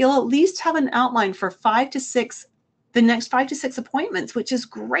 But you'll at least have an outline for the next 5 to 6 appointments, which is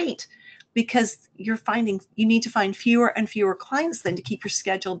great because you're finding you need to find fewer and fewer clients then to keep your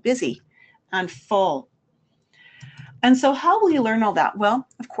schedule busy and full. And so how will you learn all that? Well,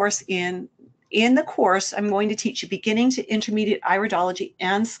 of course, in the course, I'm going to teach you beginning to intermediate iridology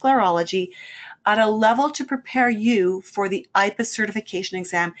and sclerology at a level to prepare you for the IPA certification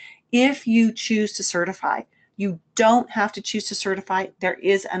exam if you choose to certify. You don't have to choose to certify. There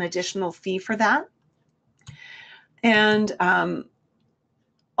is an additional fee for that. And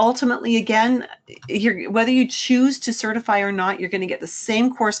ultimately, again, whether you choose to certify or not, you're going to get the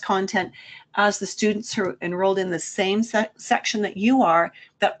same course content as the students who are enrolled in the same section that you are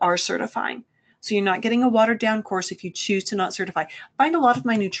that are certifying. So you're not getting a watered down course if you choose to not certify. I find a lot of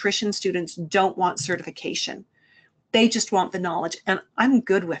my nutrition students don't want certification. They just want the knowledge, and I'm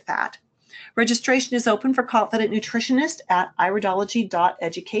good with that. Registration is open for Confident Nutritionist at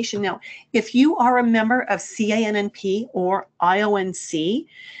iridology.education. Now, if you are a member of CANNP or IONC,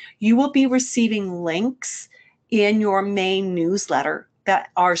 you will be receiving links in your main newsletter that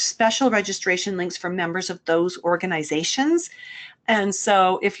are special registration links for members of those organizations. And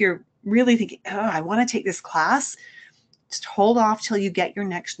so if you're really thinking, oh, I want to take this class, just hold off till you get your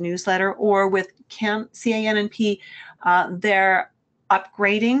next newsletter. Or with CANNP, they're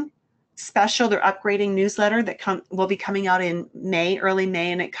upgrading newsletter that will be coming out in May, early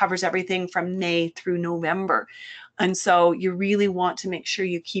May, and it covers everything from May through November. And so you really want to make sure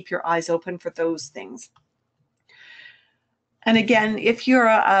you keep your eyes open for those things. And again, if you're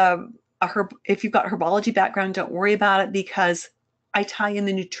if you've got herbology background, don't worry about it because I tie in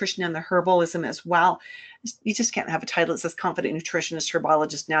the nutrition and the herbalism as well. You just can't have a title that says Confident Nutritionist,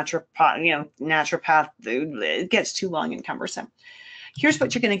 Herbologist, Naturopath, Naturopath. It gets too long and cumbersome. Here's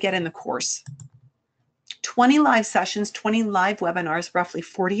what you're going to get in the course. 20 live sessions, 20 live webinars, roughly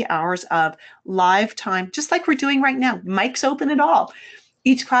 40 hours of live time, just like we're doing right now. Mic's open and all.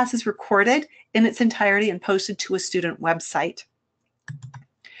 Each class is recorded in its entirety and posted to a student website.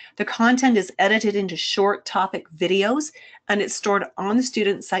 The content is edited into short topic videos, and it's stored on the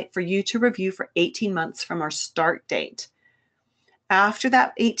student site for you to review for 18 months from our start date. After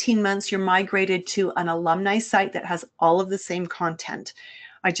that 18 months, you're migrated to an alumni site that has all of the same content.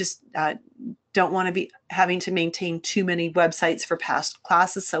 I just don't want to be having to maintain too many websites for past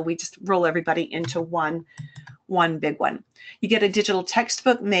classes, so we just roll everybody into one big one. You get a digital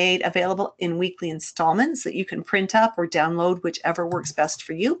textbook made available in weekly installments that you can print up or download, whichever works best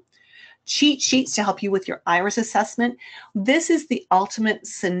for you. Cheat sheets to help you with your IRIS assessment. This is the ultimate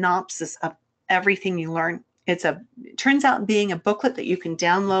synopsis of everything you learn. It turns out being a booklet that you can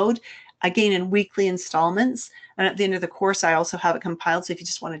download, again, in weekly installments. And at the end of the course, I also have it compiled. So if you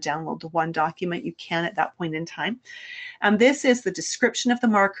just want to download the one document, you can at that point in time. And this is the description of the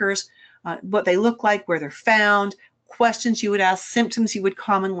markers, what they look like, where they're found, questions you would ask, symptoms you would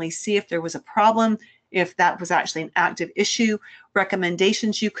commonly see if there was a problem, if that was actually an active issue,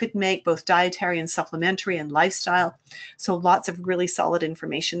 recommendations you could make, both dietary and supplementary and lifestyle. So lots of really solid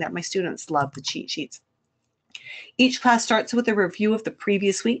information there. My students love the cheat sheets. Each class starts with a review of the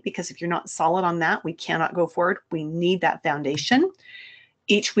previous week because if you're not solid on that, we cannot go forward. We need that foundation.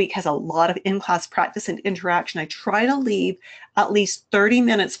 Each week has a lot of in-class practice and interaction. I try to leave at least 30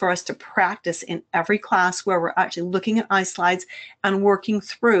 minutes for us to practice in every class where we're actually looking at iSlides and working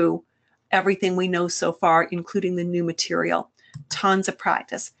through everything we know so far, including the new material. Tons of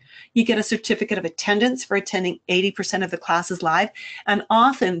practice. You get a certificate of attendance for attending 80% of the classes live, and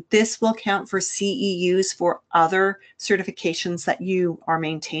often this will count for CEUs for other certifications that you are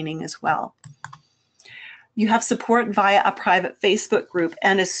maintaining as well. You have support via a private Facebook group,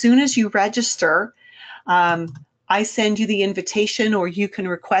 and as soon as you register, I send you the invitation, or you can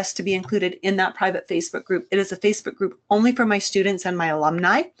request to be included in that private Facebook group. It is a Facebook group only for my students and my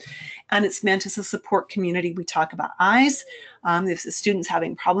alumni, and it's meant as a support community. We talk about eyes. If the student's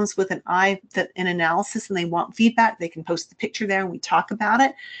having problems with an eye in analysis and they want feedback, they can post the picture there and we talk about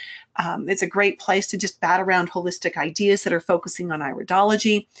it. It's a great place to just bat around holistic ideas that are focusing on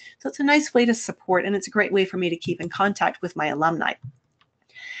iridology. So it's a nice way to support, and it's a great way for me to keep in contact with my alumni.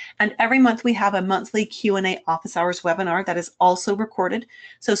 And every month we have a monthly Q&A office hours webinar that is also recorded.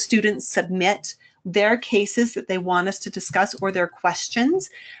 So students submit their cases that they want us to discuss or their questions,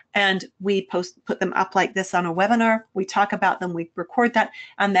 and we put them up like this on a webinar. We talk about them, we record that,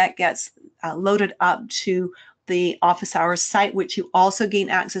 and that gets loaded up to the office hours site, which you also gain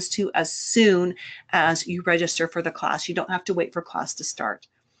access to as soon as you register for the class. You don't have to wait for class to start.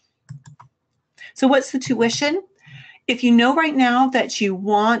 So what's the tuition? If you know right now that you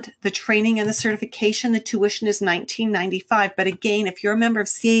want the training and the certification, the tuition is $19.95. But again, if you're a member of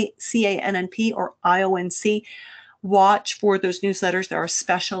CANNP or IONC, watch for those newsletters. There are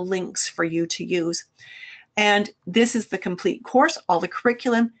special links for you to use. And this is the complete course, all the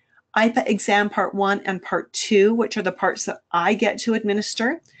curriculum, IPA exam part 1 and part 2, which are the parts that I get to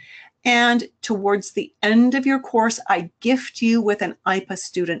administer. And towards the end of your course, I gift you with an IPA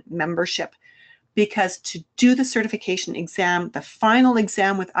student membership, because to do the certification exam, the final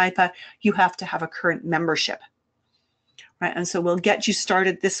exam with IPA, you have to have a current membership, right? And so we'll get you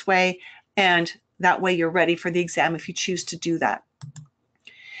started this way, and that way you're ready for the exam if you choose to do that.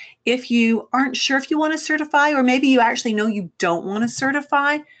 If you aren't sure if you want to certify, or maybe you actually know you don't want to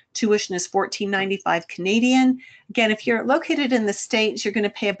certify, tuition is $14.95 Canadian. Again, if you're located in the States, you're going to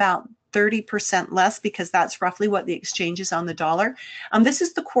pay about 30% less, because that's roughly what the exchange is on the dollar. This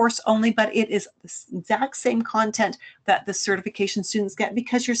is the course only, but it is the exact same content that the certification students get,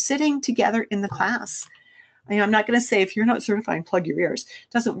 because you're sitting together in the class. I'm not going to say if you're not certified, plug your ears.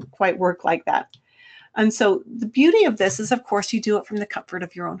 It doesn't quite work like that. And so the beauty of this is, of course, you do it from the comfort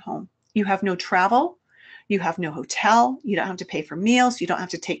of your own home. You have no travel. You have no hotel. You don't have to pay for meals. You don't have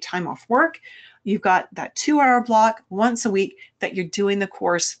to take time off work. You've got that 2-hour block once a week that you're doing the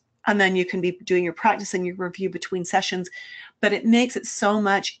course, and then you can be doing your practice and your review between sessions. But it makes it so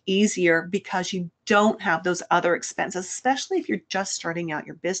much easier because you don't have those other expenses, especially if you're just starting out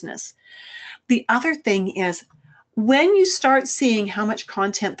your business. The other thing is, when you start seeing how much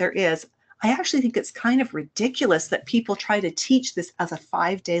content there is, I actually think it's kind of ridiculous that people try to teach this as a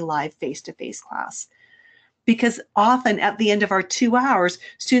 5-day live face-to-face class. Because often at the end of our 2 hours,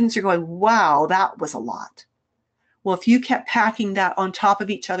 students are going, wow, that was a lot. Well, if you kept packing that on top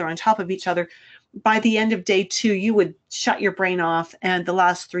of each other, by the end of day 2, you would shut your brain off, and the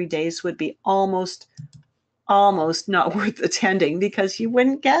last 3 days would be almost not worth attending, because you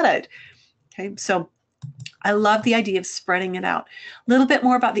wouldn't get it. Okay, so I love the idea of spreading it out. A little bit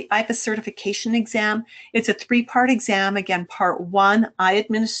more about the IPA certification exam. It's a 3-part exam. Again, part 1, I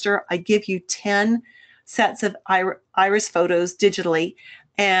administer. I give you 10 sets of iris photos digitally,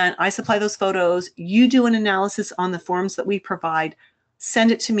 and I supply those photos. You do an analysis on the forms that we provide,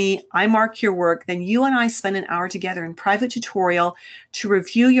 send it to me, I mark your work, then you and I spend an hour together in private tutorial to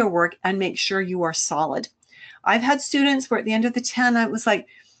review your work and make sure you are solid. I've had students where at the end of the 10, I was like,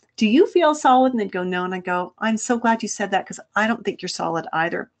 do you feel solid? And they'd go, no. And I go, I'm so glad you said that, because I don't think you're solid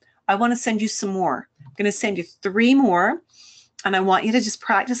either. I want to send you some more. I'm going to send you 3 more. And I want you to just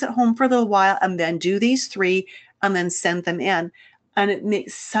practice at home for a little while, and then do these 3 and then send them in. And it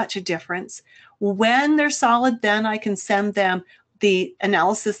makes such a difference. When they're solid, then I can send them the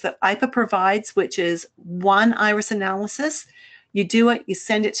analysis that IPA provides, which is 1 iris analysis. You do it, you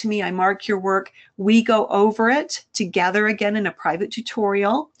send it to me, I mark your work. We go over it together again in a private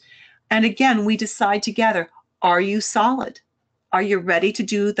tutorial. And again, we decide together, are you solid? Are you ready to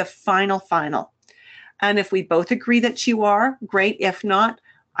do the final? And if we both agree that you are, great. If not,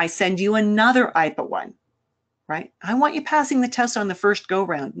 I send you another IPA one, right? I want you passing the test on the first go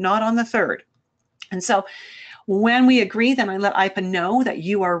round, not on the third. And so when we agree, then I let IPA know that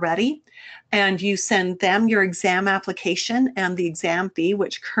you are ready, and you send them your exam application and the exam fee,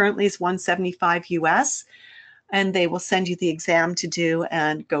 which currently is $175 US, and they will send you the exam to do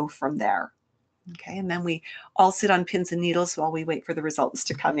and go from there. Okay, and then we all sit on pins and needles while we wait for the results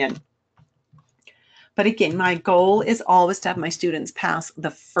to come in. But again, my goal is always to have my students pass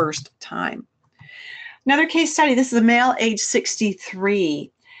the first time. Another case study, this is a male age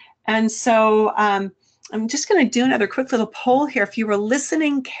 63. And so I'm just going to do another quick little poll here. If you were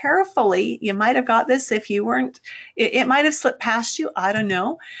listening carefully, you might have got this. If you weren't, it might have slipped past you. I don't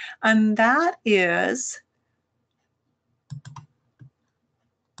know. And that is,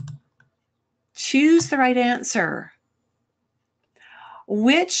 choose the right answer.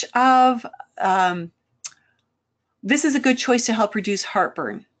 Which of, this is a good choice to help reduce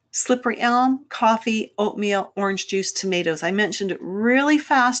heartburn? Slippery elm, coffee, oatmeal, orange juice, tomatoes. I mentioned it really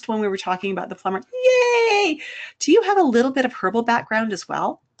fast when we were talking about the phlegm. Yay! Do you have a little bit of herbal background as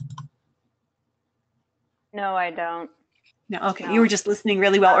well? No, I don't. No, okay. No. You were just listening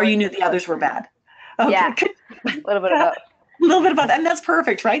really well, or you knew the others were bad. Okay. Yeah, a little bit about. A little bit about that, and that's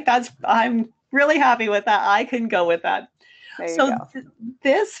perfect, right? I'm really happy with that. I can go with that. There you go.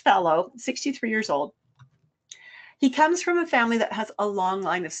 This fellow, 63 years old, he comes from a family that has a long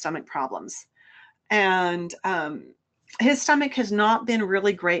line of stomach problems. And his stomach has not been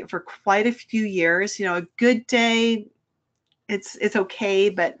really great for quite a few years. You know, a good day, it's okay,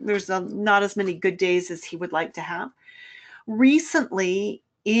 but there's not as many good days as he would like to have. Recently,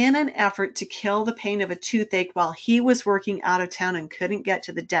 in an effort to kill the pain of a toothache while he was working out of town and couldn't get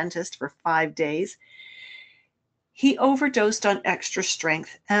to the dentist for 5 days, he overdosed on extra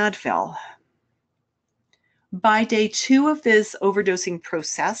strength Advil. By day 2 of this overdosing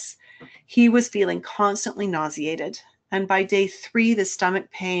process, he was feeling constantly nauseated. And by day 3, the stomach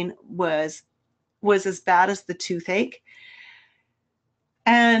pain was as bad as the toothache.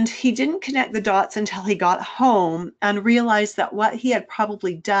 And he didn't connect the dots until he got home and realized that what he had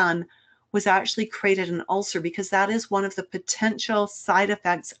probably done was actually created an ulcer, because that is one of the potential side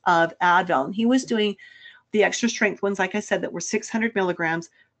effects of Advil. And he was doing the extra strength ones, like I said, that were 600 milligrams,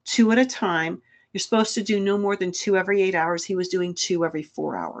 2 at a time. You're supposed to do no more than 2 every 8 hours. He was doing 2 every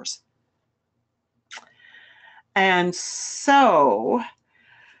 4 hours. And so,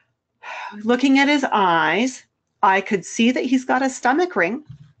 looking at his eyes, I could see that he's got a stomach ring.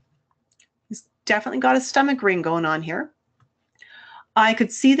 He's definitely got a stomach ring going on here. I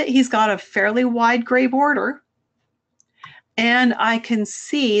could see that he's got a fairly wide gray border. And I can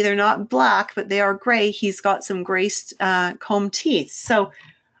see, they're not black, but they are gray. He's got some gray comb teeth. So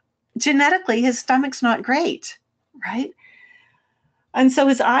genetically, his stomach's not great, right? And so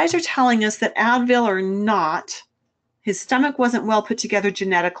his eyes are telling us that Advil or not, his stomach wasn't well put together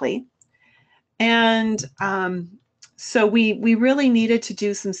genetically. And so we really needed to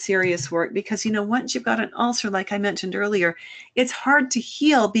do some serious work, because, you know, once you've got an ulcer, like I mentioned earlier, it's hard to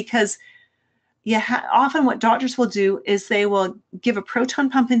heal, because often what doctors will do is they will give a proton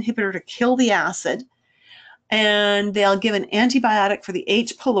pump inhibitor to kill the acid, and they'll give an antibiotic for the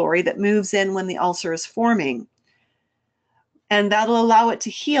H. pylori that moves in when the ulcer is forming. And that'll allow it to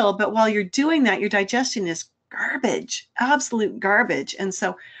heal. But while you're doing that, your digestion is garbage, absolute garbage. And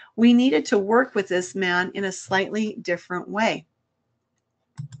so we needed to work with this man in a slightly different way.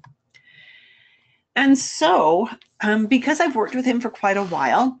 And so, because I've worked with him for quite a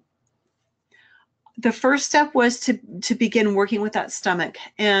while, the first step was to begin working with that stomach.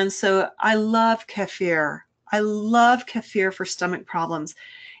 And so I love kefir. I love kefir for stomach problems.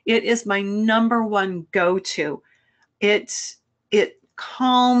 It is my #1 go-to. It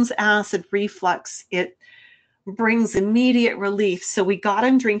calms acid reflux. It brings immediate relief. So we got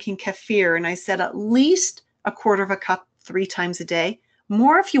him drinking kefir, and I said at least a quarter of a cup 3 times a day.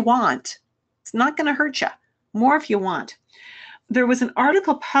 More if you want. It's not going to hurt you. More if you want. There was an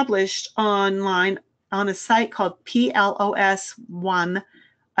article published online on a site called PLOS1,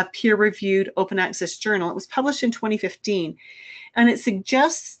 a peer-reviewed open access journal. It was published in 2015. And it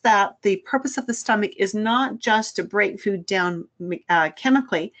suggests that the purpose of the stomach is not just to break food down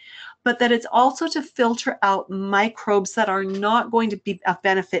chemically, but that it's also to filter out microbes that are not going to be of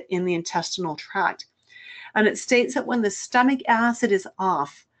benefit in the intestinal tract. And it states that when the stomach acid is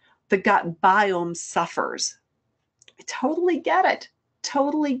off, the gut biome suffers. I totally get it.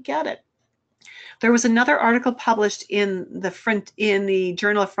 Totally get it. There was another article published in the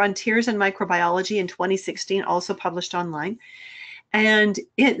Journal of Frontiers in Microbiology in 2016, also published online. And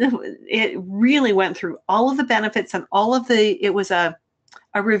it really went through all of the benefits and it was a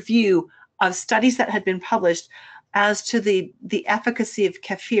review of studies that had been published as to the efficacy of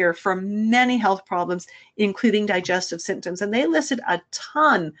kefir for many health problems, including digestive symptoms. And they listed a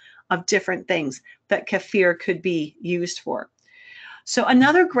ton of different things that kefir could be used for. So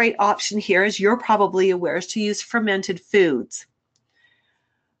another great option here, as you're probably aware, is to use fermented foods.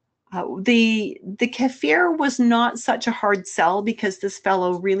 The kefir was not such a hard sell, because this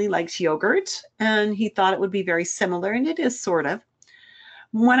fellow really likes yogurt, and he thought it would be very similar, and it is sort of.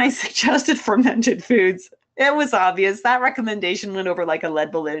 When I suggested fermented foods, it was obvious that recommendation went over like a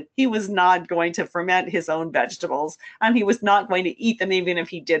lead balloon. He was not going to ferment his own vegetables, and he was not going to eat them even if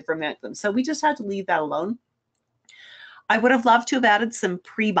he did ferment them. So we just had to leave that alone. I would have loved to have added some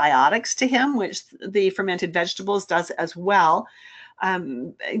prebiotics to him, which the fermented vegetables does as well.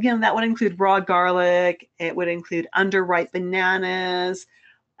 Again, that would include raw garlic. It would include underripe bananas,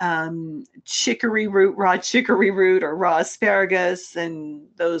 chicory root, raw chicory root, or raw asparagus, and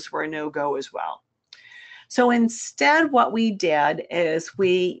those were a no-go as well. So instead, what we did is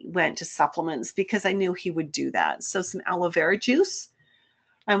we went to supplements, because I knew he would do that. So some aloe vera juice,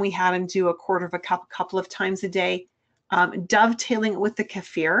 and we had him do a quarter of a cup a couple of times a day, dovetailing it with the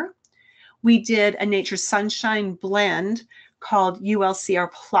kefir. We did a Nature's Sunshine blend called ULCR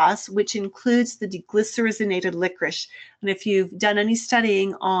Plus, which includes the deglycerinated licorice. And if you've done any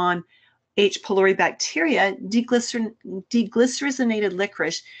studying on H. pylori bacteria, deglycerinated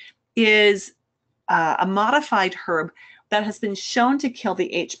licorice is a modified herb that has been shown to kill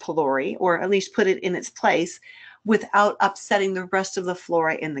the H. pylori, or at least put it in its place, without upsetting the rest of the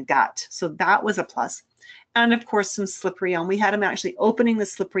flora in the gut. So that was a plus. and of course some slippery elm. We had him actually opening the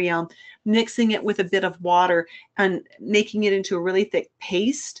slippery elm, mixing it with a bit of water and making it into a really thick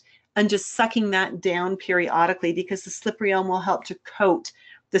paste and just sucking that down periodically, because the slippery elm will help to coat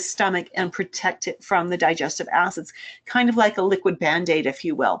the stomach and protect it from the digestive acids, kind of like a liquid Band-Aid, if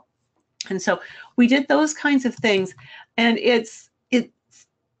you will. And so we did those kinds of things, and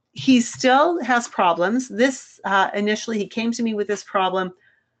he still has problems. This initially he came to me with this problem.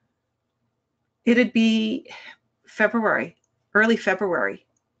 It'd be February, early February.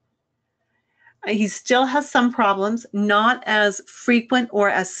 He still has some problems, not as frequent or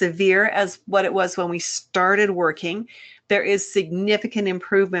as severe as what it was when we started working. There is significant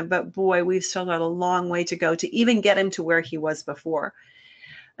improvement, but boy, we've still got a long way to go to even get him to where he was before.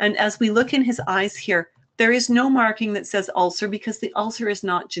 And as we look in his eyes here, there is no marking that says ulcer, because the ulcer is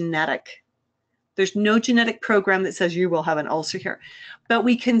not genetic. There's no genetic program that says you will have an ulcer here. But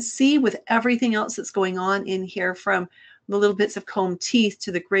we can see with everything else that's going on in here, from the little bits of comb teeth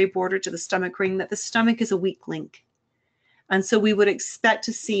to the gray border to the stomach ring, that the stomach is a weak link. And so we would expect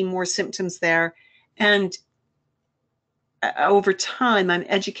to see more symptoms there. And over time, I'm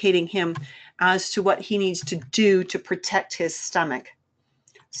educating him as to what he needs to do to protect his stomach.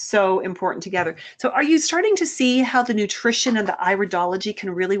 So important together. So are you starting to see how the nutrition and the iridology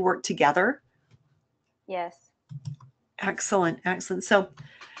can really work together? Yes. Excellent, excellent. So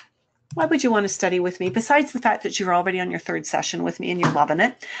why would you want to study with me, besides the fact that you're already on your 3rd session with me and you're loving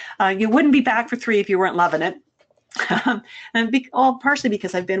it? You wouldn't be back for 3 if you weren't loving it. And partially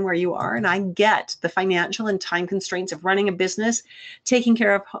because I've been where you are, and I get the financial and time constraints of running a business, taking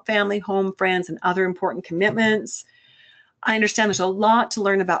care of family, home, friends, and other important commitments. I understand there's a lot to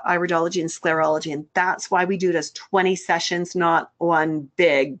learn about iridology and sclerology, and that's why we do it as 20 sessions, not one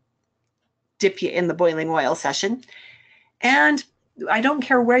big dip you in the boiling oil session. And I don't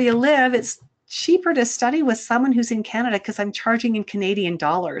care where you live, it's cheaper to study with someone who's in Canada, because I'm charging in Canadian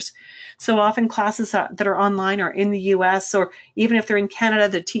dollars. So often classes that are online are in the US, or even if they're in Canada,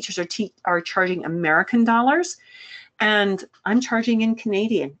 the teachers are charging American dollars, and I'm charging in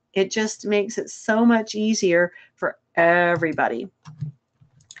Canadian. It just makes it so much easier for everybody.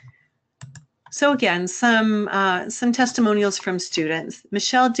 So again, some testimonials from students.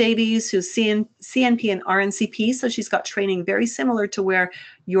 Michelle Davies, who's CNP and RNCP, so she's got training very similar to where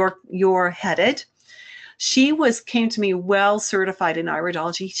you're headed. She came to me well certified in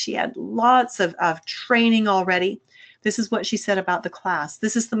iridology. She had lots of training already. This is what she said about the class.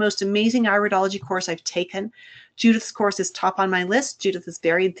 This is the most amazing iridology course I've taken. Judith's course is top on my list. Judith is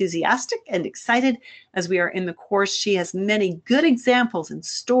very enthusiastic and excited as we are in the course. She has many good examples and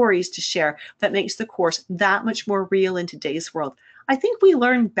stories to share that makes the course that much more real in today's world. I think we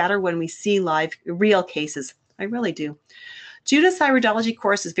learn better when we see live, real cases. I really do. Judith's iridology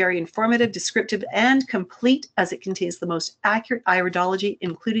course is very informative, descriptive, and complete, as it contains the most accurate iridology,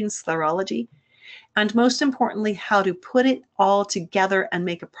 including sclerology, and most importantly, how to put it all together and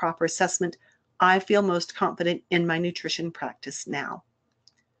make a proper assessment. I feel most confident in my nutrition practice now.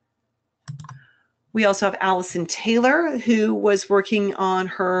 We also have Allison Taylor, who was working on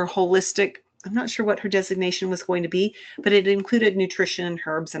her holistic, I'm not sure what her designation was going to be, but it included nutrition and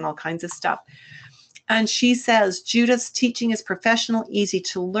herbs and all kinds of stuff. And she says, Judith's teaching is professional, easy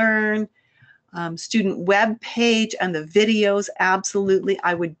to learn, student web page and the videos, absolutely.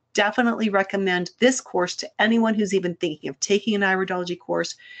 I would definitely recommend this course to anyone who's even thinking of taking an iridology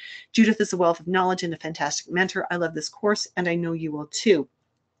course. Judith is a wealth of knowledge and a fantastic mentor. I love this course, and I know you will too.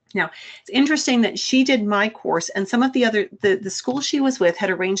 Now, it's interesting that she did my course, and some of the school she was with had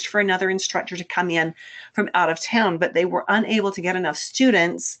arranged for another instructor to come in from out of town, but they were unable to get enough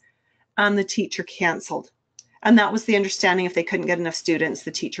students, and the teacher canceled. And that was the understanding: if they couldn't get enough students,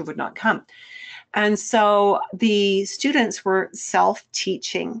 the teacher would not come. And so the students were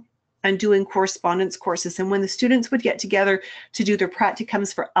self-teaching and doing correspondence courses. And when the students would get together to do their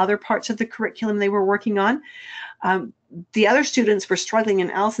practicums for other parts of the curriculum they were working on, the other students were struggling.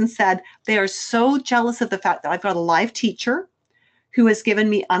 And Allison said, they are so jealous of the fact that I've got a live teacher who has given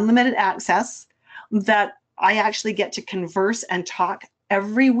me unlimited access, that I actually get to converse and talk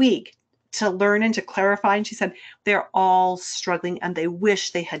every week to learn and to clarify. And she said, they're all struggling and they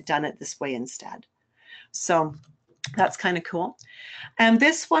wish they had done it this way instead. So that's kind of cool. And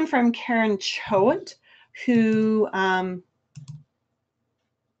this one from Karen Choate, who, and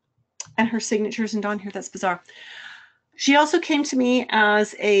her signature isn't on here, that's bizarre. She also came to me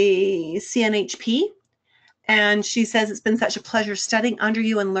as a CNHP, and she says, it's been such a pleasure studying under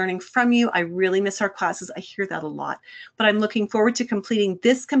you and learning from you. I really miss our classes. I hear that a lot, but I'm looking forward to completing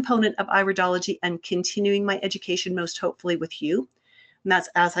this component of iridology and continuing my education, most hopefully with you. And that's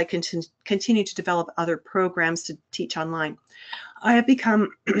as I continue to develop other programs to teach online. I have become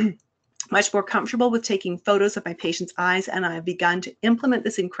much more comfortable with taking photos of my patients' eyes, and I have begun to implement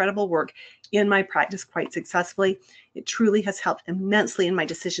this incredible work in my practice quite successfully. It truly has helped immensely in my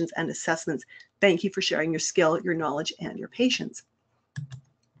decisions and assessments. Thank you for sharing your skill, your knowledge, and your patience.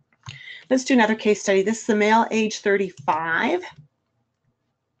 Let's do another case study. This is a male, age 35.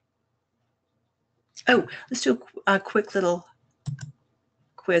 Oh, let's do a quick little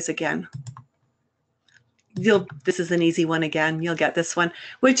quiz again. This is an easy one again. You'll get this one.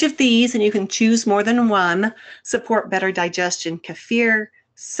 Which of these, and you can choose more than one, support better digestion? Kefir,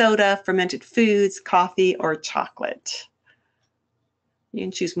 soda, fermented foods, coffee, or chocolate? You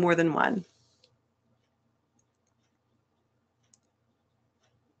can choose more than one.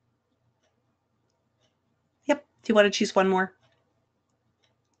 Yep. Do you want to choose one more?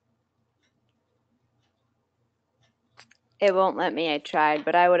 It won't let me. I tried,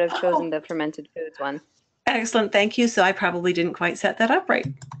 but I would have chosen the fermented foods one. Excellent. Thank you. So I probably didn't quite set that up right.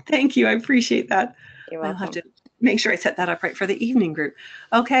 Thank you. I appreciate that. You're welcome. I'll have to make sure I set that up right for the evening group.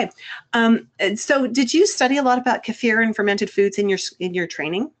 Okay. And so did you study a lot about kefir and fermented foods in your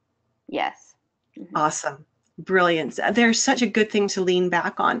training? Yes. Mm-hmm. Awesome. Brilliant. They're such a good thing to lean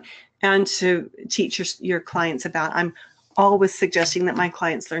back on and to teach your clients about. I'm always suggesting that my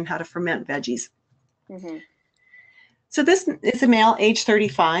clients learn how to ferment veggies. Mm-hmm. So this is a male, age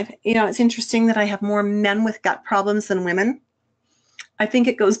 35. You know, it's interesting that I have more men with gut problems than women. I think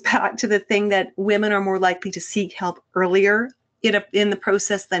it goes back to the thing that women are more likely to seek help earlier in the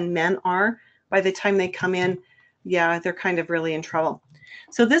process than men are. By the time they come in, yeah, they're kind of really in trouble.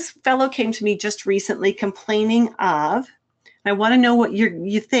 So this fellow came to me just recently complaining of, I want to know what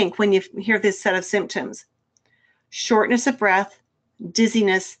you think when you hear this set of symptoms: shortness of breath,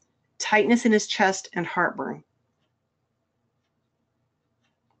 dizziness, tightness in his chest, and heartburn.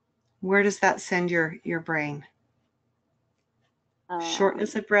 Where does that send your brain?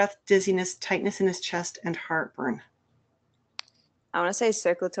 Shortness of breath, dizziness, tightness in his chest, and heartburn. I want to say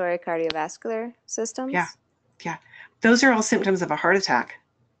circulatory cardiovascular systems. Yeah, yeah. Those are all symptoms of a heart attack.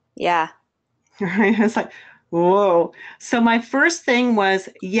 Yeah. Right? It's like, whoa. So my first thing was,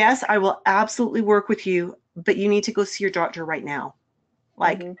 yes, I will absolutely work with you, but you need to go see your doctor right now.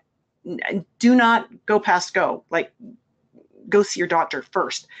 Like, do not go past go. Like, go see your doctor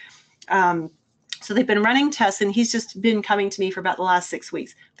first. So they've been running tests, and he's just been coming to me for about the last 6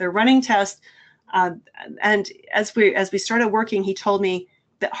 weeks. They're running tests, and as we started working, he told me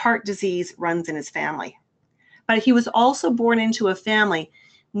that heart disease runs in his family. But he was also born into a family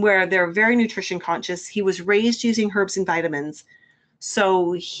where they're very nutrition conscious. He was raised using herbs and vitamins,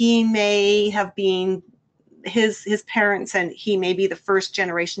 so he may have been his parents, and he may be the first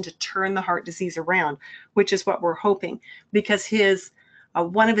generation to turn the heart disease around, which is what we're hoping, because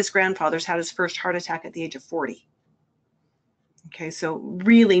one of his grandfathers had his first heart attack at the age of 40. Okay, so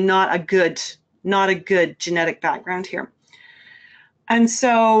really not a good genetic background here. And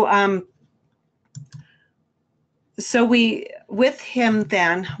so with him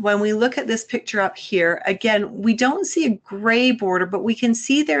then, when we look at this picture up here, again, we don't see a gray border, but we can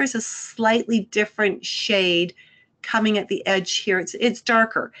see there's a slightly different shade coming at the edge here. It's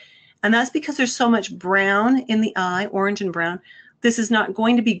darker. And that's because there's so much brown in the eye, orange and brown. This is not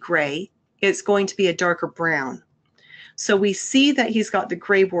going to be gray. It's going to be a darker brown. So we see that he's got the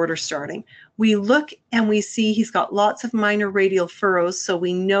gray border starting. We look and we see he's got lots of minor radial furrows, so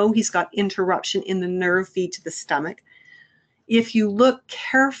we know he's got interruption in the nerve feed to the stomach. If you look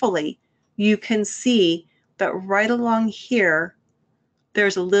carefully, you can see that right along here,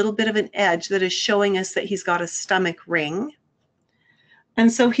 there's a little bit of an edge that is showing us that he's got a stomach ring. And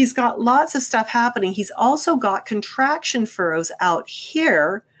so he's got lots of stuff happening. He's also got contraction furrows out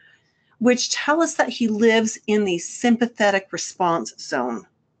here, which tell us that he lives in the sympathetic response zone.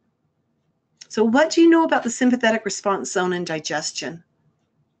 So what do you know about the sympathetic response zone and digestion?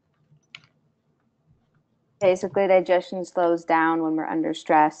 Basically, digestion slows down when we're under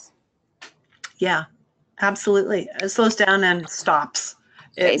stress. Yeah, absolutely. It slows down and stops.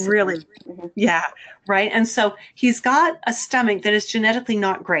 It really, yeah, right? And so he's got a stomach that is genetically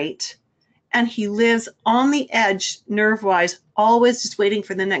not great, and he lives on the edge, nerve-wise, always just waiting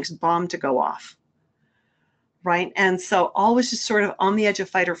for the next bomb to go off, right? And so always just sort of on the edge of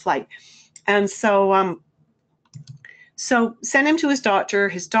fight or flight. And so so sent him to his doctor.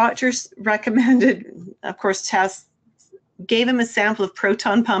 His doctors recommended, of course, tests, gave him a sample of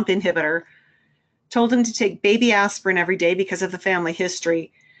proton pump inhibitor, told him to take baby aspirin every day because of the family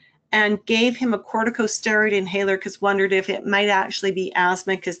history, and gave him a corticosteroid inhaler because wondered if it might actually be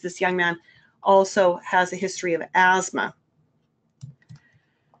asthma, because this young man also has a history of asthma.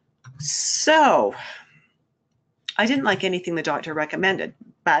 So I didn't like anything the doctor recommended,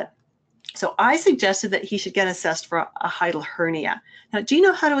 but so I suggested that he should get assessed for a hiatal hernia. Now, do you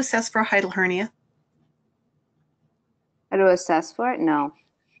know how to assess for a hiatal hernia? How to assess for it? No.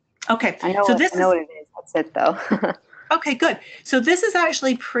 Okay, I know so what this I know is, what it is. That's it though. okay, good. So this is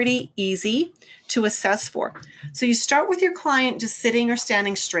actually pretty easy to assess for. So you start with your client just sitting or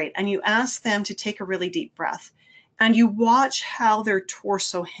standing straight, and you ask them to take a really deep breath, and you watch how their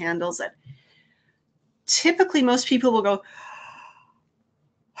torso handles it. Typically, most people will go,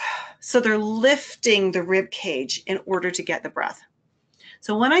 so they're lifting the rib cage in order to get the breath.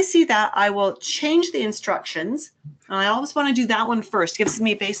 So when I see that, I will change the instructions. And I always want to do that one first. Gives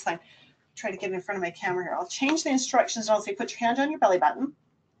me a baseline. Try to get in front of my camera here. I'll change the instructions and I'll say, put your hand on your belly button.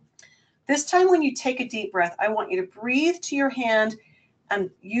 This time when you take a deep breath, I want you to breathe to your hand and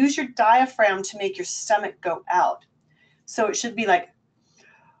use your diaphragm to make your stomach go out. So it should be like,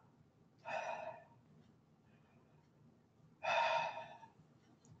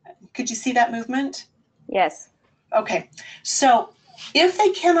 could you see that movement? Yes. Okay, so if they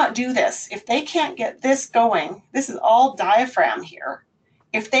cannot do this, if they can't get this going, this is all diaphragm here.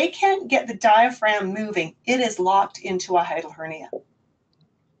 If they can't get the diaphragm moving, it is locked into a hiatal hernia.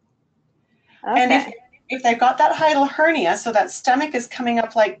 Okay. And if they've got that hiatal hernia, so that stomach is coming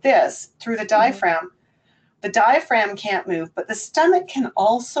up like this through the diaphragm, the diaphragm can't move, but the stomach can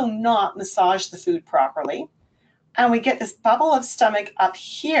also not massage the food properly. And we get this bubble of stomach up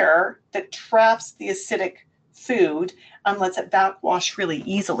here that traps the acidic food and lets it backwash really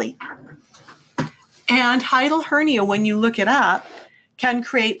easily. And hiatal hernia, when you look it up, can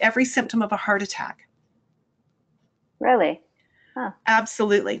create every symptom of a heart attack. Really? Huh.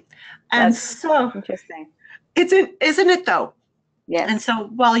 Absolutely. And That's so interesting. isn't it though? Yes. And so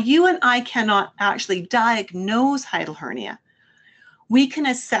while you and I cannot actually diagnose hiatal hernia, we can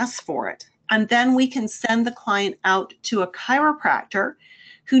assess for it. And then we can send the client out to a chiropractor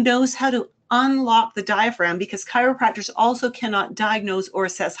who knows how to unlock the diaphragm, because chiropractors also cannot diagnose or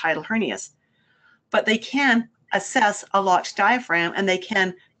assess hiatal hernias, but they can assess a locked diaphragm, and they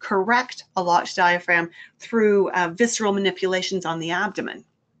can correct a locked diaphragm through visceral manipulations on the abdomen.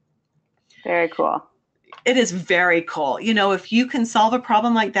 Very cool. It is very cool. You know, if you can solve a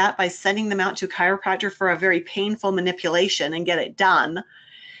problem like that by sending them out to a chiropractor for a very painful manipulation and get it done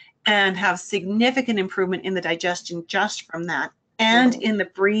and have significant improvement in the digestion just from that and in the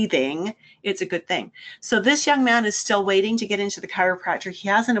breathing, it's a good thing. So this young man is still waiting to get into the chiropractor. He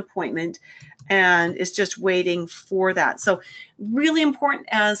has an appointment and is just waiting for that. So really important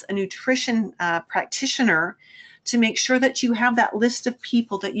as a nutrition practitioner to make sure that you have that list of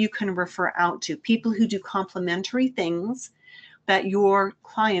people that you can refer out to, people who do complementary things that your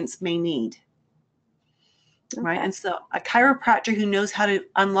clients may need. Okay. Right? And so a chiropractor who knows how to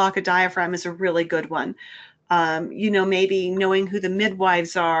unlock a diaphragm is a really good one. You know, maybe knowing who the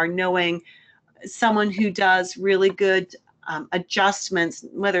midwives are, knowing someone who does really good adjustments,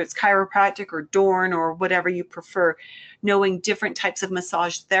 whether it's chiropractic or Dorn or whatever you prefer, knowing different types of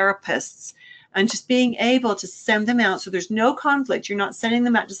massage therapists, and just being able to send them out so there's no conflict. You're not sending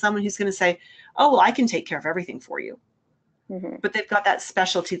them out to someone who's going to say, oh, well, I can take care of everything for you. But they've got that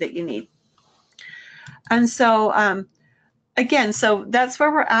specialty that you need. And so, again, so that's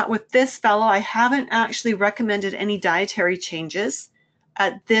where we're at with this fellow. I haven't actually recommended any dietary changes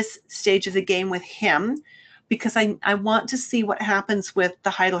at this stage of the game with him, because I want to see what happens with the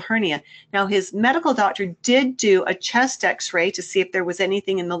hiatal hernia. Now, his medical doctor did do a chest x-ray to see if there was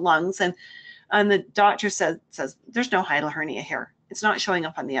anything in the lungs, and the doctor says there's no hiatal hernia here. It's not showing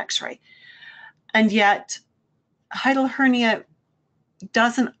up on the x-ray. And yet hiatal hernia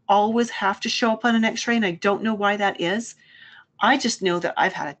doesn't always have to show up on an x-ray, and I don't know why that is. I just know that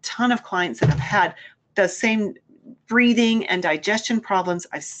I've had a ton of clients that have had the same breathing and digestion problems.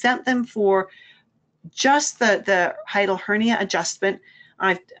 I've sent them for just the hiatal hernia adjustment.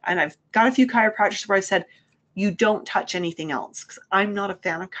 I've got a few chiropractors where I said, you don't touch anything else, because I'm not a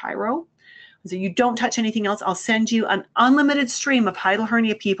fan of chiro. So you don't touch anything else. I'll send you an unlimited stream of hiatal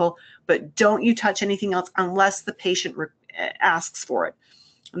hernia people, but don't you touch anything else unless the patient asks for it.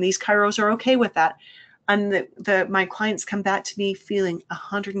 And these chiros are okay with that. And my clients come back to me feeling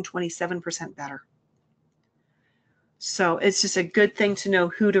 127% better. So it's just a good thing to know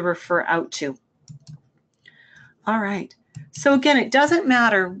who to refer out to. All right. So again, it doesn't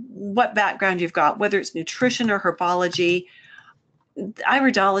matter what background you've got, whether it's nutrition or herbology.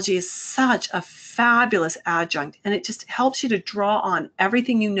 Iridology is such a fabulous adjunct, and it just helps you to draw on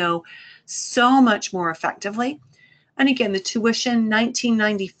everything you know so much more effectively. And again, the tuition,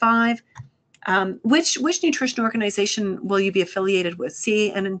 $19.95. Which nutrition organization will you be affiliated with,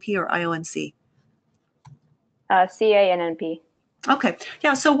 CANNP or IONC? CANNP. Okay,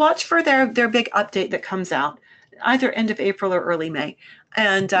 yeah, so watch for their big update that comes out either end of April or early May,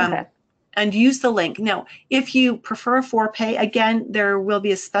 and Okay. and use the link. Now, if you prefer a 4-pay, again, there will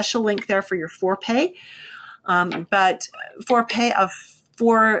be a special link there for your 4-pay, but 4-pay of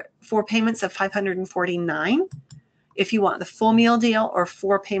four payments of $549 if you want the full meal deal, or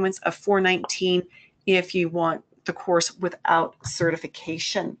 4 payments of $419 if you want the course without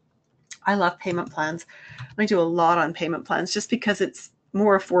certification. I love payment plans. I do a lot on payment plans just because it's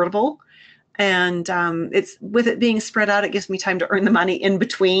more affordable, and it's, with it being spread out, it gives me time to earn the money in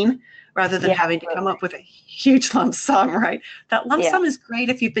between rather than having to come up with a huge lump sum, right? That lump sum is great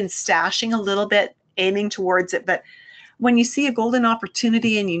if you've been stashing a little bit, aiming towards it, but when you see a golden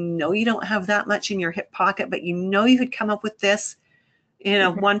opportunity and you know you don't have that much in your hip pocket, but you know you could come up with this,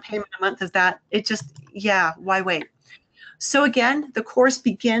 one payment a month of that, it just, why wait? So again, the course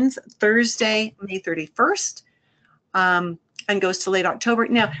begins Thursday, May 31st, and goes to late October.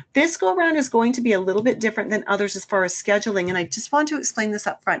 Now, this go around is going to be a little bit different than others as far as scheduling, and I just want to explain this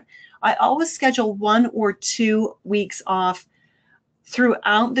up front. I always schedule 1 or 2 weeks off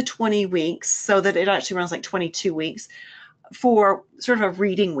throughout the 20 weeks so that it actually runs like 22 weeks for sort of a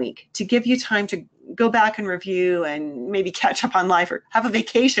reading week to give you time to go back and review and maybe catch up on life or have a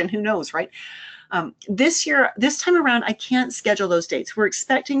vacation, who knows, right? This time around, I can't schedule those dates. We're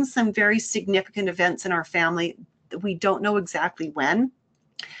expecting some very significant events in our family. We don't know exactly when,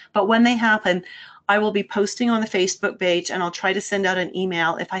 but when they happen, I will be posting on the Facebook page, and I'll try to send out an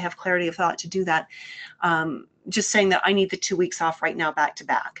email if I have clarity of thought to do that, just saying that I need the 2 weeks off right now, back to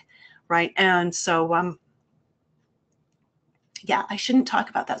back, right? And so, I shouldn't talk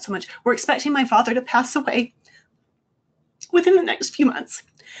about that so much. We're expecting my father to pass away within the next few months.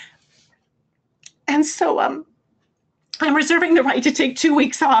 And so I'm reserving the right to take 2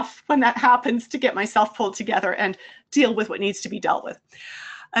 weeks off when that happens to get myself pulled together and deal with what needs to be dealt with.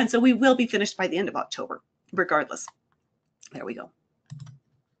 And so we will be finished by the end of October, regardless. There we go.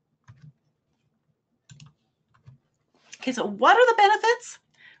 Okay, so what are the benefits?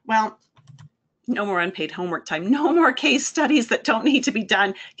 Well, no more unpaid homework time, no more case studies that don't need to be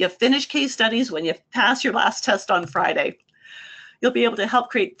done. You finish case studies when you pass your last test on Friday. You'll be able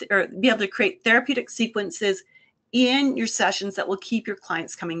to create therapeutic sequences in your sessions that will keep your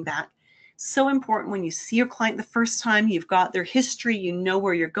clients coming back. So important when you see your client the first time, you've got their history, you know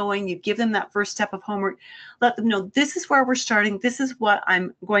where you're going, you give them that first step of homework, let them know this is where we're starting, this is what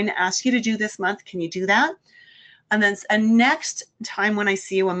I'm going to ask you to do this month, can you do that? And then next time when I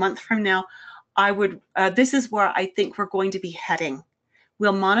see you a month from now, this is where I think we're going to be heading.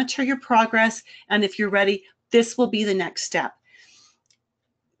 We'll monitor your progress, and if you're ready, this will be the next step.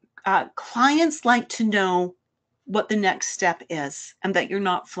 Clients like to know what the next step is and that you're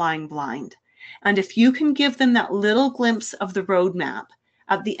not flying blind. And if you can give them that little glimpse of the roadmap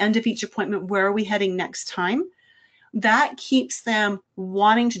at the end of each appointment, where are we heading next time? That keeps them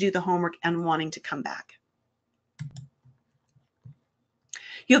wanting to do the homework and wanting to come back.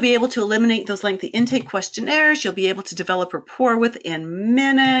 You'll be able to eliminate those lengthy intake questionnaires. You'll be able to develop rapport within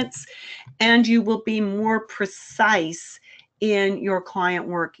minutes, and you will be more precise in your client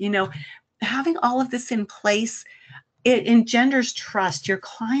work. Having all of this in place, it engenders trust. Your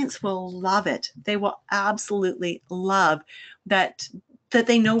clients will love it. They will absolutely love that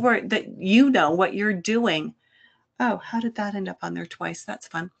they know that you know what you're doing. Oh, how did that end up on there twice? That's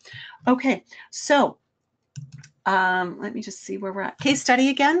fun. Okay, so let me just see where we're at. Case study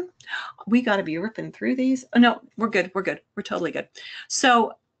again. We got to be ripping through these. Oh, no, we're good. We're good. We're totally good.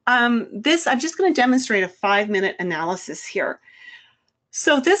 So I'm just going to demonstrate a 5-minute analysis here.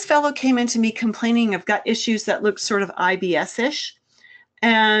 So this fellow came into me complaining of gut issues that looked sort of IBS-ish.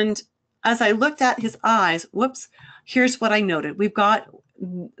 And as I looked at his eyes, here's what I noted. We've got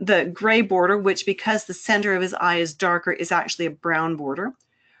the gray border, which, because the center of his eye is darker, is actually a brown border.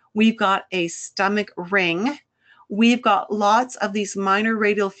 We've got a stomach ring. We've got lots of these minor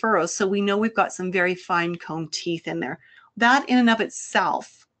radial furrows, so we know we've got some very fine comb teeth in there. That in and of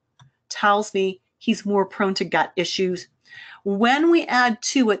itself tells me he's more prone to gut issues. When we add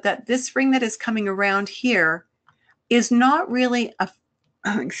to it that this ring that is coming around here is not really a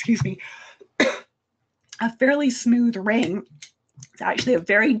fairly smooth ring. It's actually a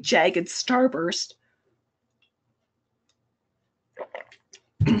very jagged starburst.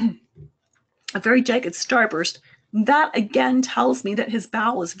 A very jagged starburst. That again tells me that his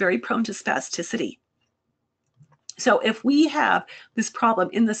bowel is very prone to spasticity. So if we have this problem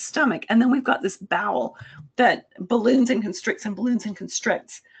in the stomach, and then we've got this bowel that balloons and constricts and balloons and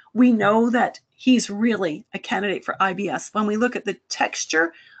constricts, we know that he's really a candidate for IBS. When we look at the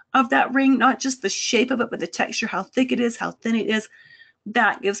texture of that ring, not just the shape of it, but the texture, how thick it is, how thin it is,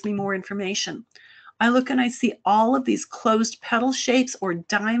 that gives me more information. I look and I see all of these closed petal shapes or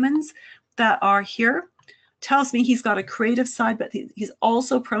diamonds that are here. Tells me he's got a creative side, but he's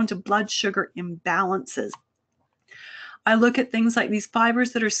also prone to blood sugar imbalances. I look at things like these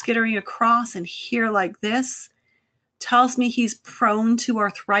fibers that are skittering across and here like this. Tells me he's prone to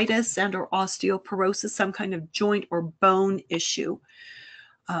arthritis and or osteoporosis, some kind of joint or bone issue.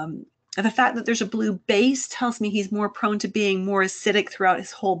 The fact that there's a blue base tells me he's more prone to being more acidic throughout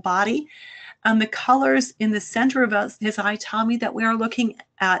his whole body. And the colors in the center of his eye tell me that we are looking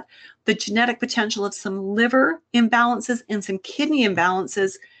at the genetic potential of some liver imbalances and some kidney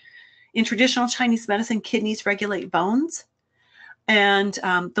imbalances. In traditional Chinese medicine, kidneys regulate bones. And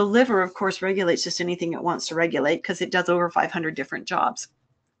the liver, of course, regulates just anything it wants to regulate because it does over 500 different jobs.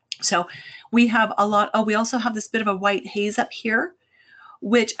 So we have a lot. Oh, we also have this bit of a white haze up here,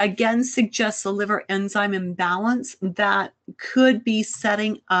 which again suggests a liver enzyme imbalance that could be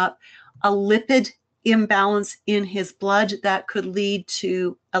setting up a lipid imbalance in his blood that could lead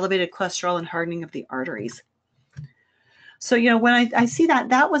to elevated cholesterol and hardening of the arteries. So, you know, when I see that,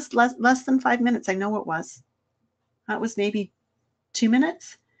 that was less than 5 minutes. I know it was. That was maybe 2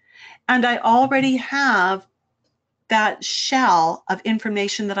 minutes. And I already have that shell of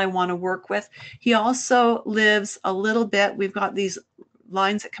information that I want to work with. He also lives a little bit. We've got these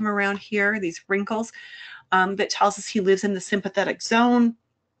lines that come around here, these wrinkles, that tells us he lives in the sympathetic zone.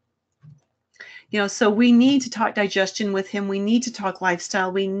 You know, so we need to talk digestion with him. We need to talk lifestyle.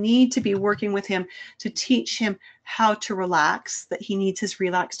 We need to be working with him to teach him how to relax, that he needs his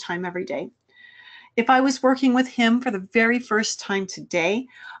relax time every day. If I was working with him for the very first time today,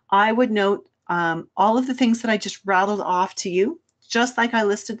 I would note all of the things that I just rattled off to you, just like I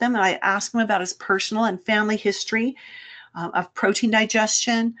listed them. And I asked him about his personal and family history of protein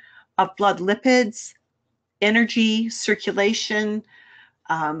digestion, of blood lipids, energy, circulation,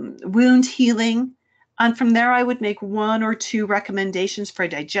 wound healing. And from there, I would make 1 or 2 recommendations for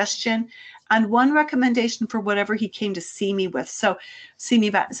digestion and 1 recommendation for whatever he came to see me with. So see me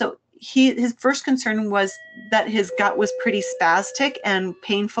back. So his first concern was that his gut was pretty spastic and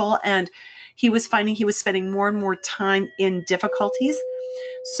painful, and he was finding he was spending more and more time in difficulties.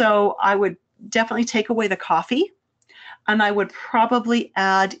 So I would definitely take away the coffee, and I would probably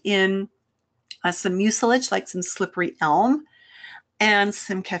add in some mucilage, like some slippery elm, and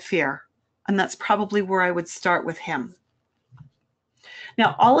some kefir. And that's probably where I would start with him.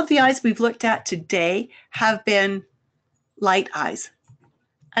 Now, all of the eyes we've looked at today have been light eyes.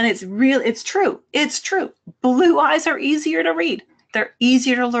 And it's true. It's true. Blue eyes are easier to read. They're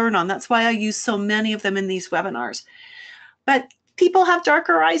easier to learn on. That's why I use so many of them in these webinars. But people have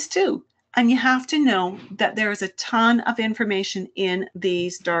darker eyes too. And you have to know that there is a ton of information in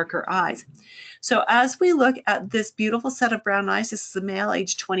these darker eyes. So as we look at this beautiful set of brown eyes, this is a male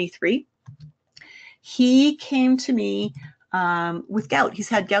age 23. He came to me with gout. He's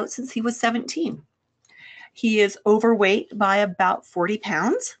had gout since he was 17. He is overweight by about 40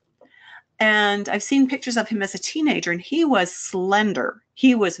 pounds. And I've seen pictures of him as a teenager, and he was slender.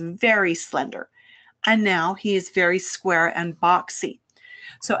 He was very slender. And now he is very square and boxy.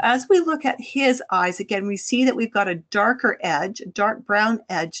 So as we look at his eyes, again, we see that we've got a darker edge, a dark brown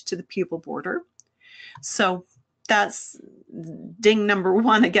edge to the pupil border. So that's ding number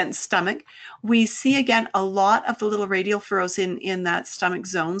 1 against stomach. We see again a lot of the little radial furrows in that stomach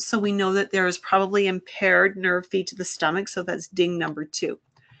zone. So we know that there is probably impaired nerve feed to the stomach. So that's ding number 2.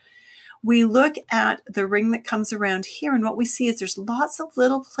 We look at the ring that comes around here, and what we see is there's lots of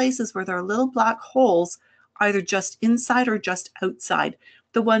little places where there are little black holes, either just inside or just outside.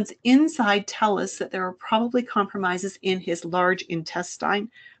 The ones inside tell us that there are probably compromises in his large intestine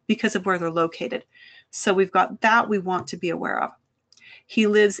because of where they're located. So we've got that we want to be aware of. He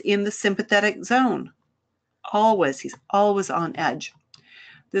lives in the sympathetic zone. He's always on edge.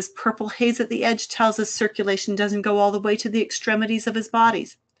 This purple haze at the edge tells us circulation doesn't go all the way to the extremities of his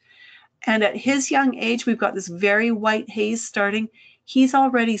bodies. And at his young age, we've got this very white haze starting. He's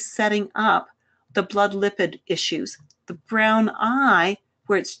already setting up the blood lipid issues. The brown eye,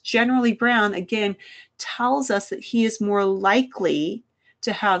 where it's generally brown, again, tells us that he is more likely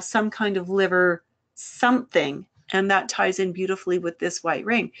to have some kind of liver something, and that ties in beautifully with this white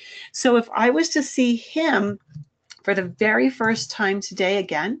ring. So if I was to see him for the very first time today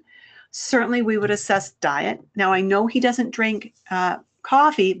again, certainly we would assess diet. Now I know he doesn't drink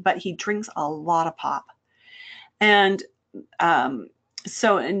coffee, but he drinks a lot of pop. And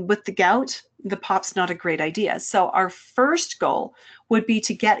with the gout, the pop's not a great idea. So our first goal would be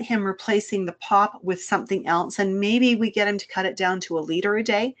to get him replacing the pop with something else, and maybe we get him to cut it down to a liter a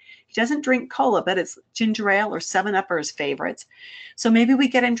day. He doesn't drink cola, but it's ginger ale or 7-Up are his favorites. So maybe we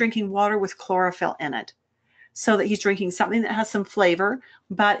get him drinking water with chlorophyll in it, so that he's drinking something that has some flavor,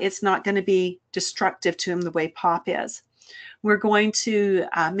 but it's not going to be destructive to him the way pop is. We're going to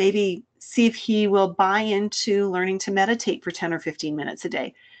maybe see if he will buy into learning to meditate for 10 or 15 minutes a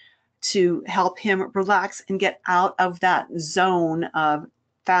day to help him relax and get out of that zone of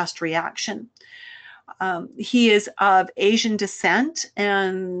fast reaction. He is of Asian descent,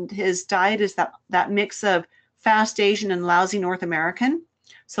 and his diet is that mix of fast Asian and lousy North American.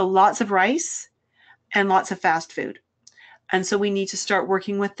 So lots of rice and lots of fast food. And so we need to start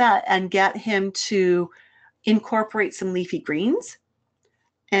working with that and get him to incorporate some leafy greens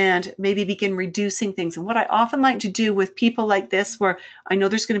and maybe begin reducing things. And what I often like to do with people like this, where I know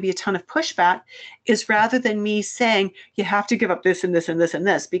there's going to be a ton of pushback, is rather than me saying, you have to give up this and this and this and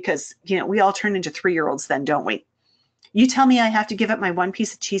this, because, you know, we all turn into 3-year-olds then, don't we? You tell me I have to give up my 1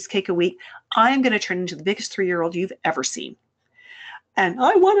 piece of cheesecake a week, I am going to turn into the biggest 3-year-old you've ever seen. And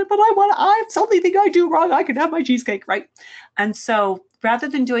I want it, but I something think I do wrong. I can have my cheesecake, right? And so rather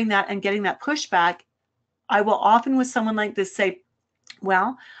than doing that and getting that pushback, I will often with someone like this say,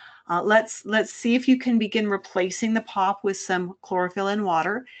 well, let's see if you can begin replacing the pop with some chlorophyll and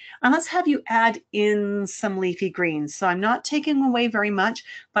water, and let's have you add in some leafy greens. So I'm not taking away very much,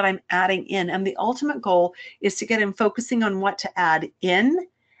 but I'm adding in. And the ultimate goal is to get him focusing on what to add in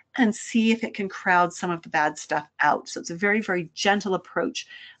and see if it can crowd some of the bad stuff out. So it's a very, very gentle approach,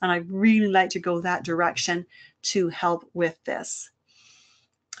 and I really like to go that direction to help with this.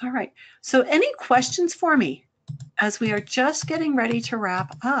 All right, so any questions for me as we are just getting ready to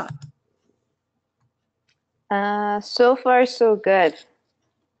wrap up? So far, so good.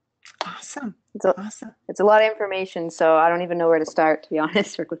 Awesome. Awesome. It's a lot of information, so I don't even know where to start, to be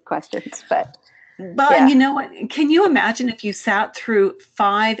honest, with questions. But yeah. You know what? Can you imagine if you sat through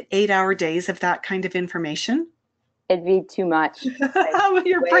 5 8-hour days of that kind of information? It'd be too much. Like,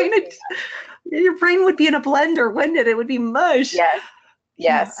 your brain would be in a blender, wouldn't it? It would be mush. Yes.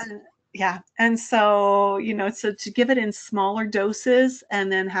 Yes. Yeah. And so, you know, so to give it in smaller doses and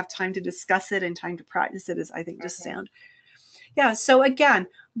then have time to discuss it and time to practice it is, I think, just sound. Yeah. So again,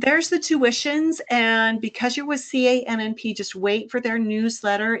 there's the tuitions. And because you're with CANNP, just wait for their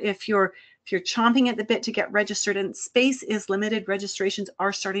newsletter. If you're chomping at the bit to get registered, and space is limited, registrations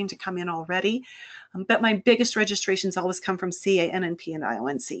are starting to come in already. But my biggest registrations always come from CANNP and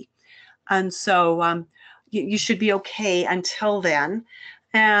IONC. And so you should be okay until then.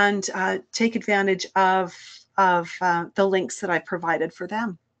 And take advantage of the links that I provided for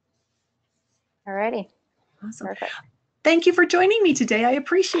them. Alrighty. Awesome. Perfect. Thank you for joining me today. I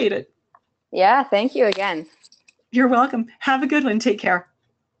appreciate it. Yeah, thank you again. You're welcome. Have a good one. Take care.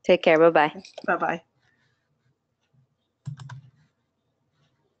 Take care. Bye-bye. Bye-bye.